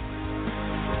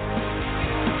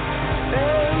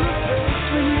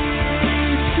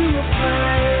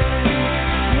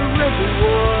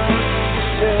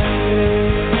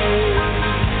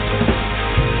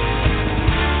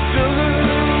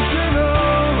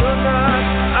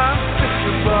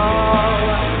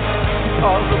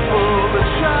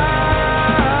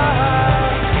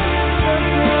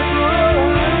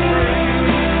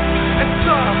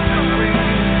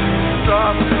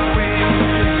 Stop the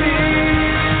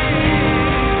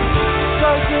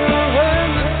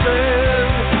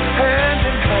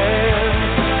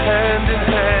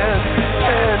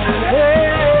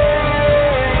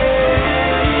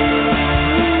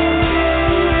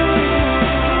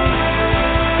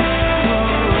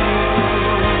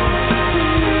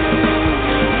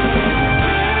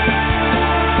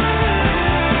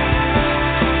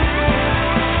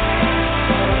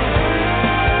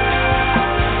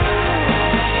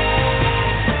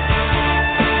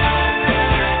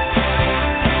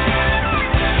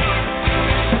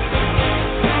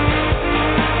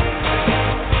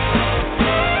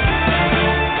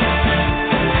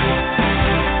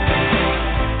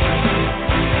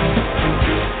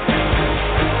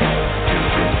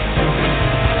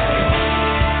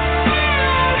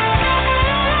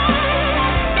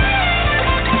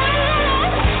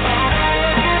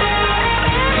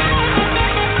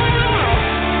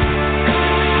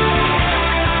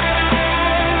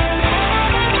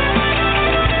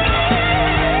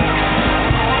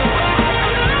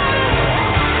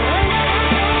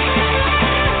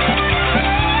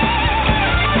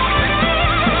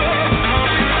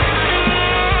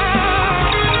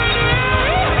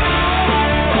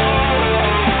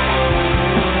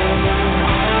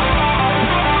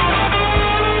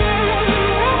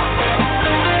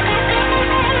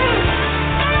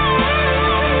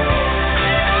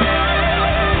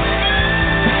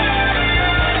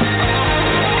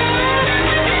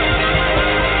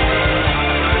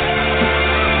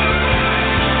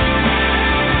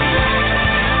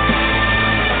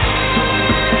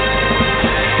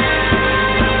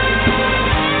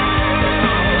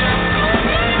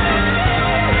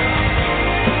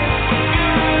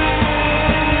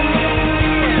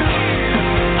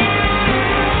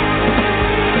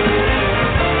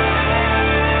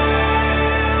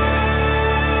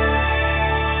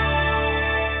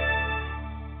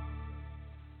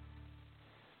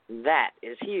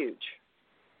huge.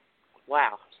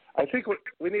 Wow. I think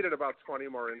we needed about 20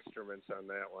 more instruments on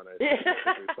that one. I think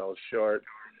we fell short.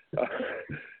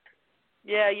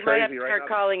 Yeah, you might have to start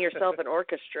calling yourself an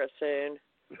orchestra soon.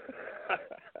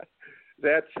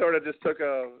 That sort of just took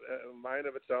a mind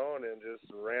of its own and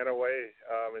just ran away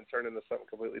and turned into something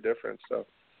completely different. So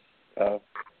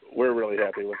we're really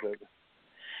happy with it.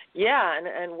 Yeah,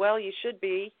 and well, you should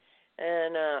be.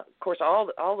 And, of course, all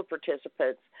the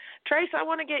participants. Trace, I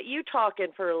want to get you talking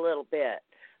for a little bit.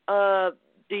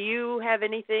 Do you have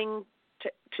anything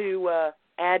to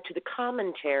add to the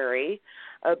commentary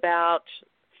about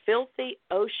Filthy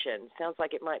Ocean? Sounds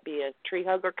like it might be a tree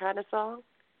hugger kind of song.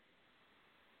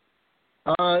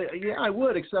 Yeah, I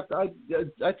would, except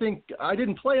I think I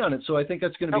didn't play on it, so I think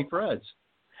that's going to be Fred's.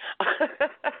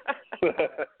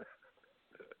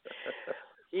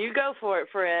 You go for it,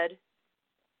 Fred.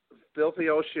 Filthy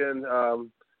Ocean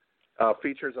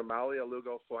features Amalia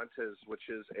Lugo Fuentes, which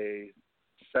is a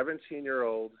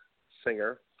 17-year-old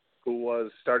singer who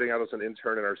was starting out as an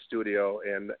intern in our studio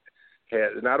and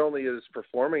not only is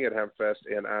performing at Hempfest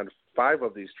and on 5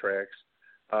 of these tracks,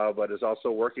 but is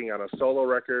also working on a solo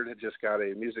record, just got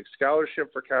a music scholarship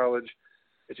for college.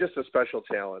 It's just a special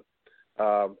talent.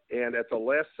 And at the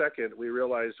last second, we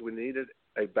realized we needed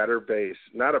a better bass,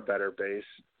 not a better bass,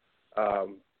 a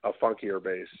funkier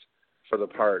bass for the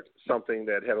part, something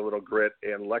that had a little grit.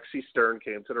 And Lexi Stern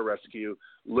came to the rescue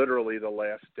literally the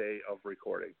last day of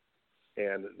recording.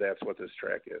 And that's what this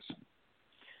track is.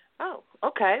 Oh,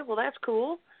 okay. Well, that's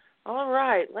cool. All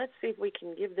right. Let's see if we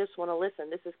can give this one a listen.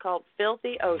 This is called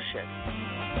Filthy Ocean.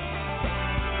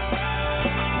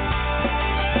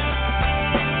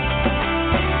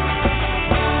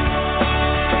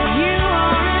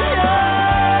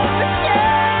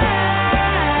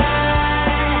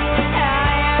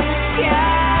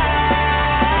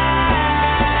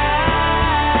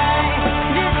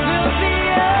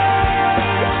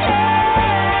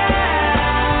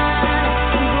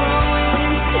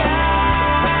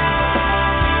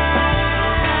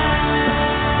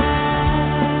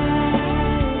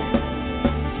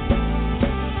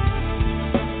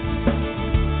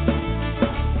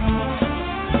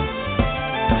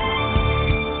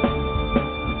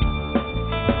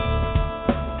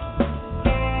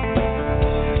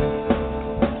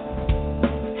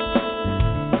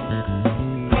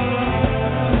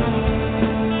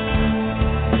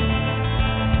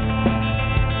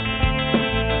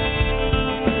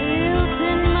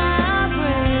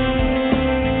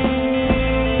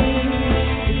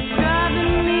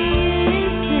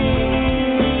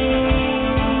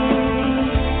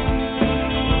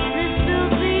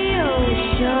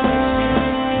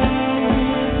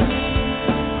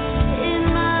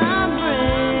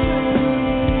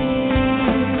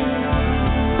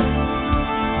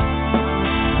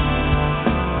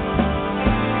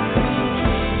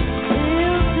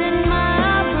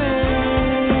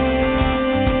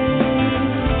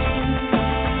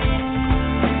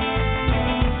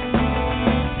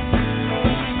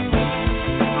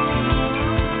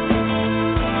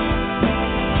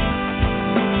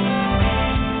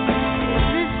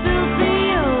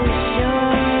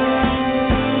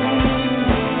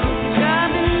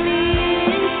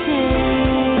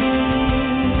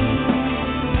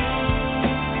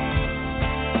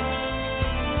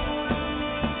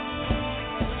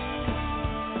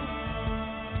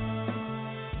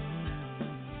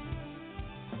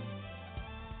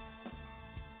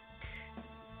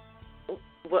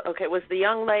 Okay, was the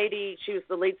young lady, she was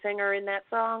the lead singer in that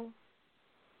song?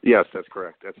 Yes, that's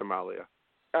correct. That's Amalia.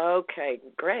 Okay,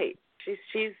 great.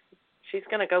 She's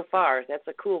going to go far. That's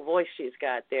a cool voice she's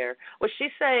got there. Was she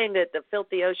saying that the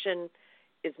Filthy Ocean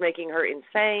is making her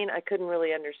insane? I couldn't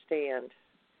really understand.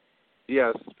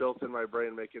 Yes, it's built in my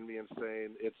brain, making me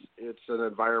insane. It's an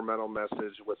environmental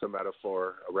message with a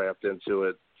metaphor wrapped into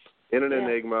it. In an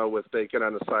enigma with bacon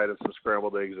on the side and some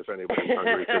scrambled eggs if anybody's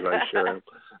hungry, because I share them.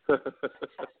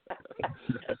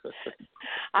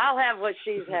 I'll have what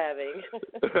she's having.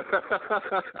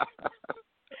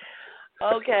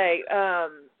 Okay,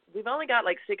 we've only got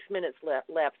like 6 minutes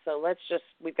left, so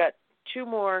we've got 2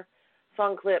 more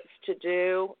song clips to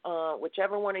do.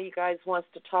 Whichever one of you guys wants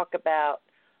to talk about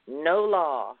No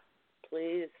Law,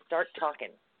 please start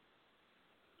talking.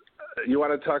 You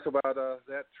want to talk about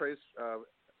that, Trace?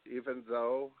 Even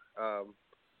though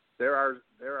there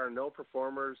are no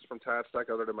performers from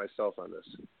Tadstock other than myself on this,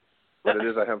 but it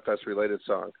is a Hempfest related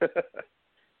song.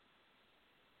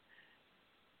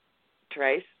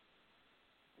 Trace?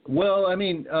 Well, I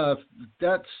mean,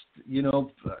 that's,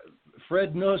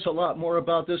 Fred knows a lot more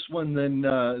about this one than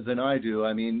I do.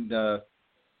 I mean,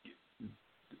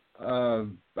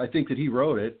 I think that he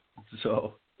wrote it.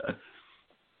 So.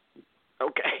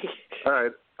 Okay. All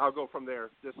right, I'll go from there.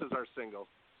 This is our single,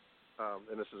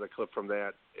 and this is a clip from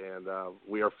that, and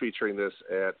we are featuring this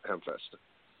at Hempfest.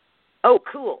 Oh,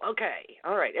 cool. Okay.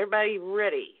 All right, everybody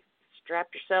ready? Strap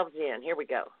yourselves in. Here we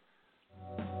go.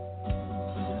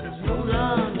 There's no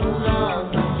love, no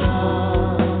love, no love.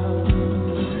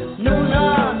 No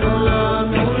love, no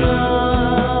love, no love.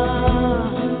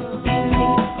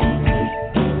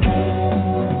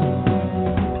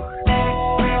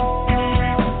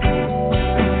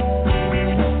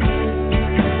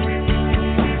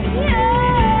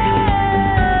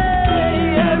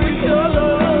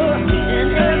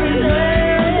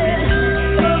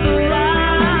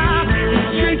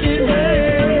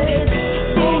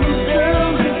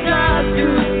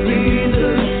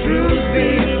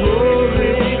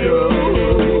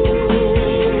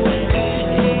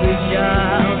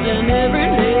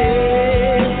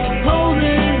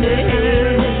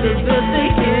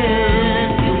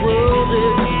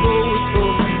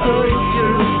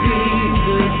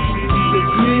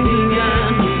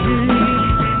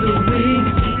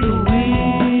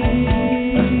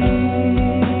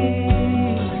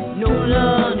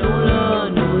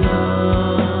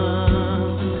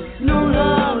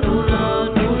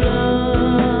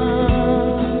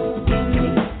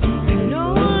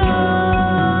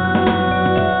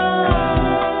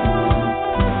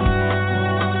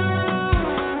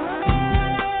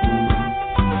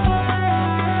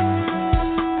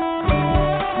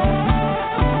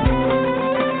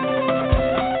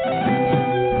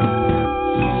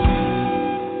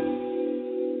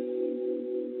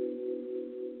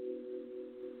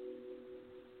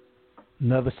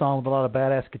 Another song with a lot of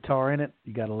badass guitar in it.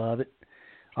 You got to love it.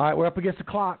 All right, we're up against the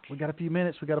clock. We got a few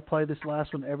minutes. We got to play this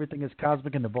last one. Everything is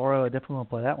Cosmic and Navarro. I definitely want to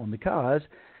play that one because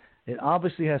it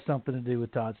obviously has something to do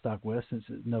with Todd Stock West since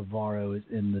Navarro is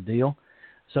in the deal.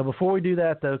 So before we do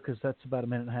that, though, because that's about a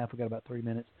minute and a half, we got about 3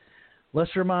 minutes.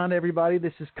 Let's remind everybody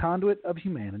this is Conduit of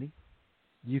Humanity.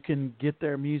 You can get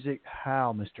their music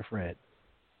how, Mr. Fred?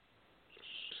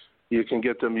 You can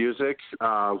get the music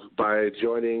by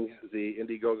joining the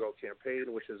Indiegogo campaign,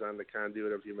 which is on the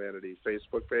Conduit of Humanity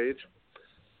Facebook page.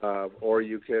 Or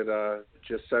you can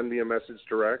just send me a message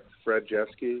direct, Fred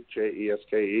Jeske,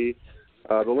 Jeske.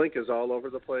 The link is all over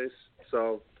the place.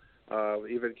 So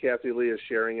even Kathy Lee is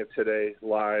sharing it today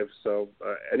live. So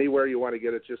anywhere you want to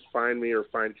get it, just find me or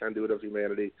find Conduit of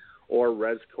Humanity or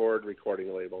Rescord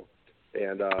Recording Label.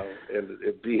 And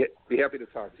be happy to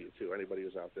talk to you, too, anybody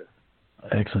who's out there.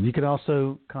 Excellent. You can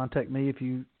also contact me if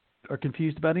you are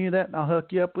confused about any of that, and I'll hook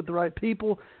you up with the right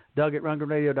people, Doug at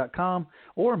RundgrenRadio.com,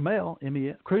 or mail,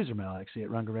 cruiser mail, actually,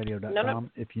 at RundgrenRadio.com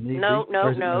if you need No.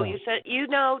 Mail? You said,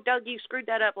 Doug, you screwed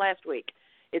that up last week.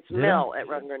 It's Mel at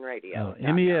Rundgren Radio.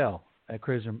 MEL at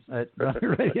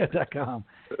RundgrenRadio.com.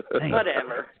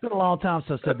 Whatever. It's been a long time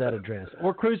since I said that address.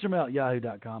 Or cruisermail at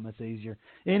Yahoo.com. That's easier.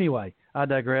 Anyway, I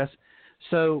digress.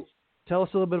 So tell us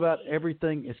a little bit about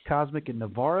Everything is Cosmic in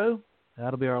Navarro.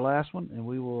 That'll be our last one, and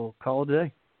we will call it a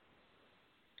day.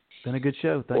 It's been a good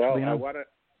show. Thanks for being on.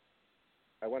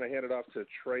 I want to hand it off to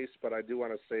Trace, but I do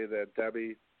want to say that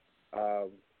Debbie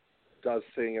does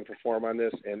sing and perform on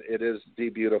this, and it is the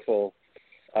beautiful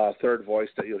third voice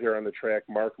that you'll hear on the track.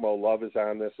 Mark Mo Love is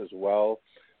on this as well.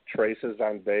 Trace is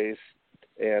on bass,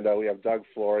 and we have Doug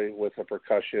Flory with a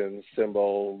percussion,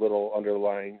 cymbal, little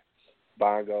underlying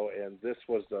bongo, and this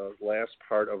was the last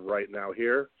part of Right Now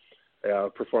Here.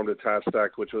 Performed at Todd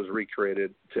Stock, which was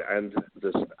recreated to end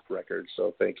this record.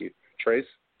 So thank you. Trace?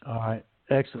 All right.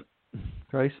 Excellent.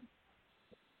 Trace?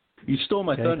 You stole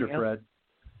my thunder, Fred.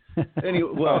 Anyway,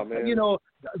 well,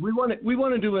 we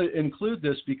wanted to include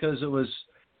this because it was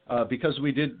because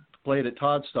we did play it at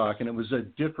Todd Stock, and it was a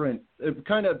different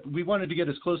we wanted to get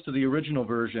as close to the original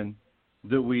version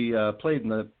that we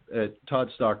played at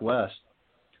Todd Stock West.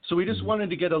 So we just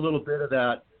wanted to get a little bit of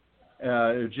that.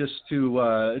 Just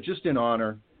in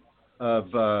honor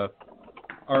of our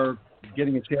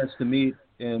getting a chance to meet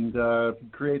and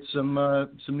create some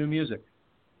new music.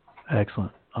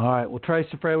 Excellent. All right. Well, Trace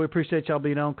and Fred, we appreciate y'all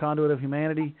being on Conduit of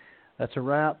Humanity. That's a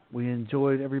wrap. We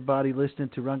enjoyed everybody listening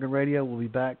to Rundgren Radio. We'll be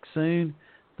back soon.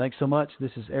 Thanks so much.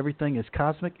 This is Everything is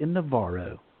Cosmic in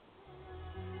Navarro.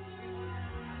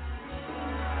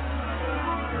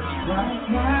 Right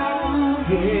now,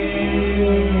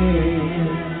 everything.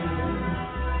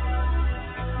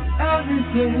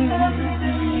 Everything.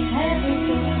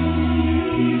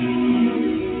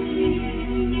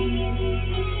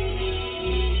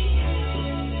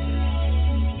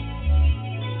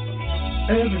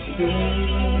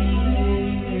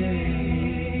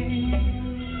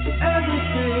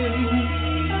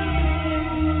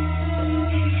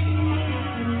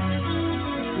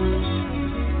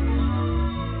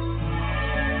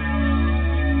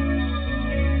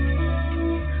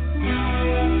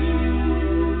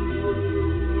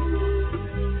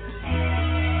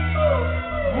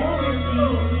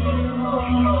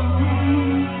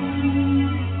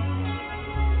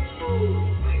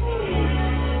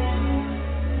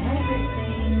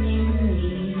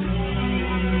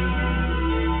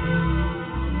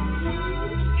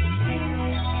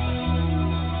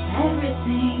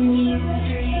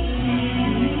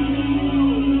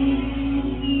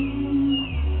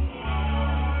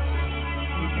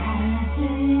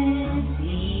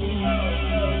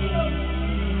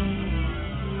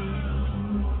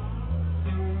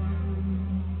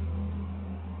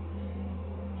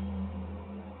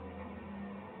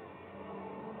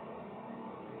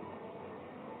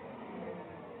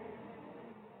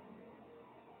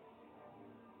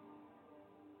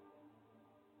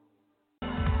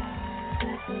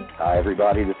 Hi,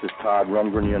 everybody. This is Todd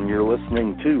Rundgren, and you're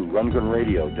listening to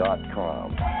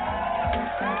RundgrenRadio.com.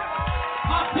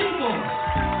 My people,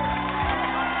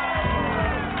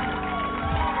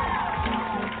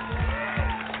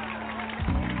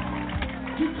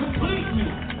 you complete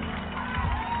me.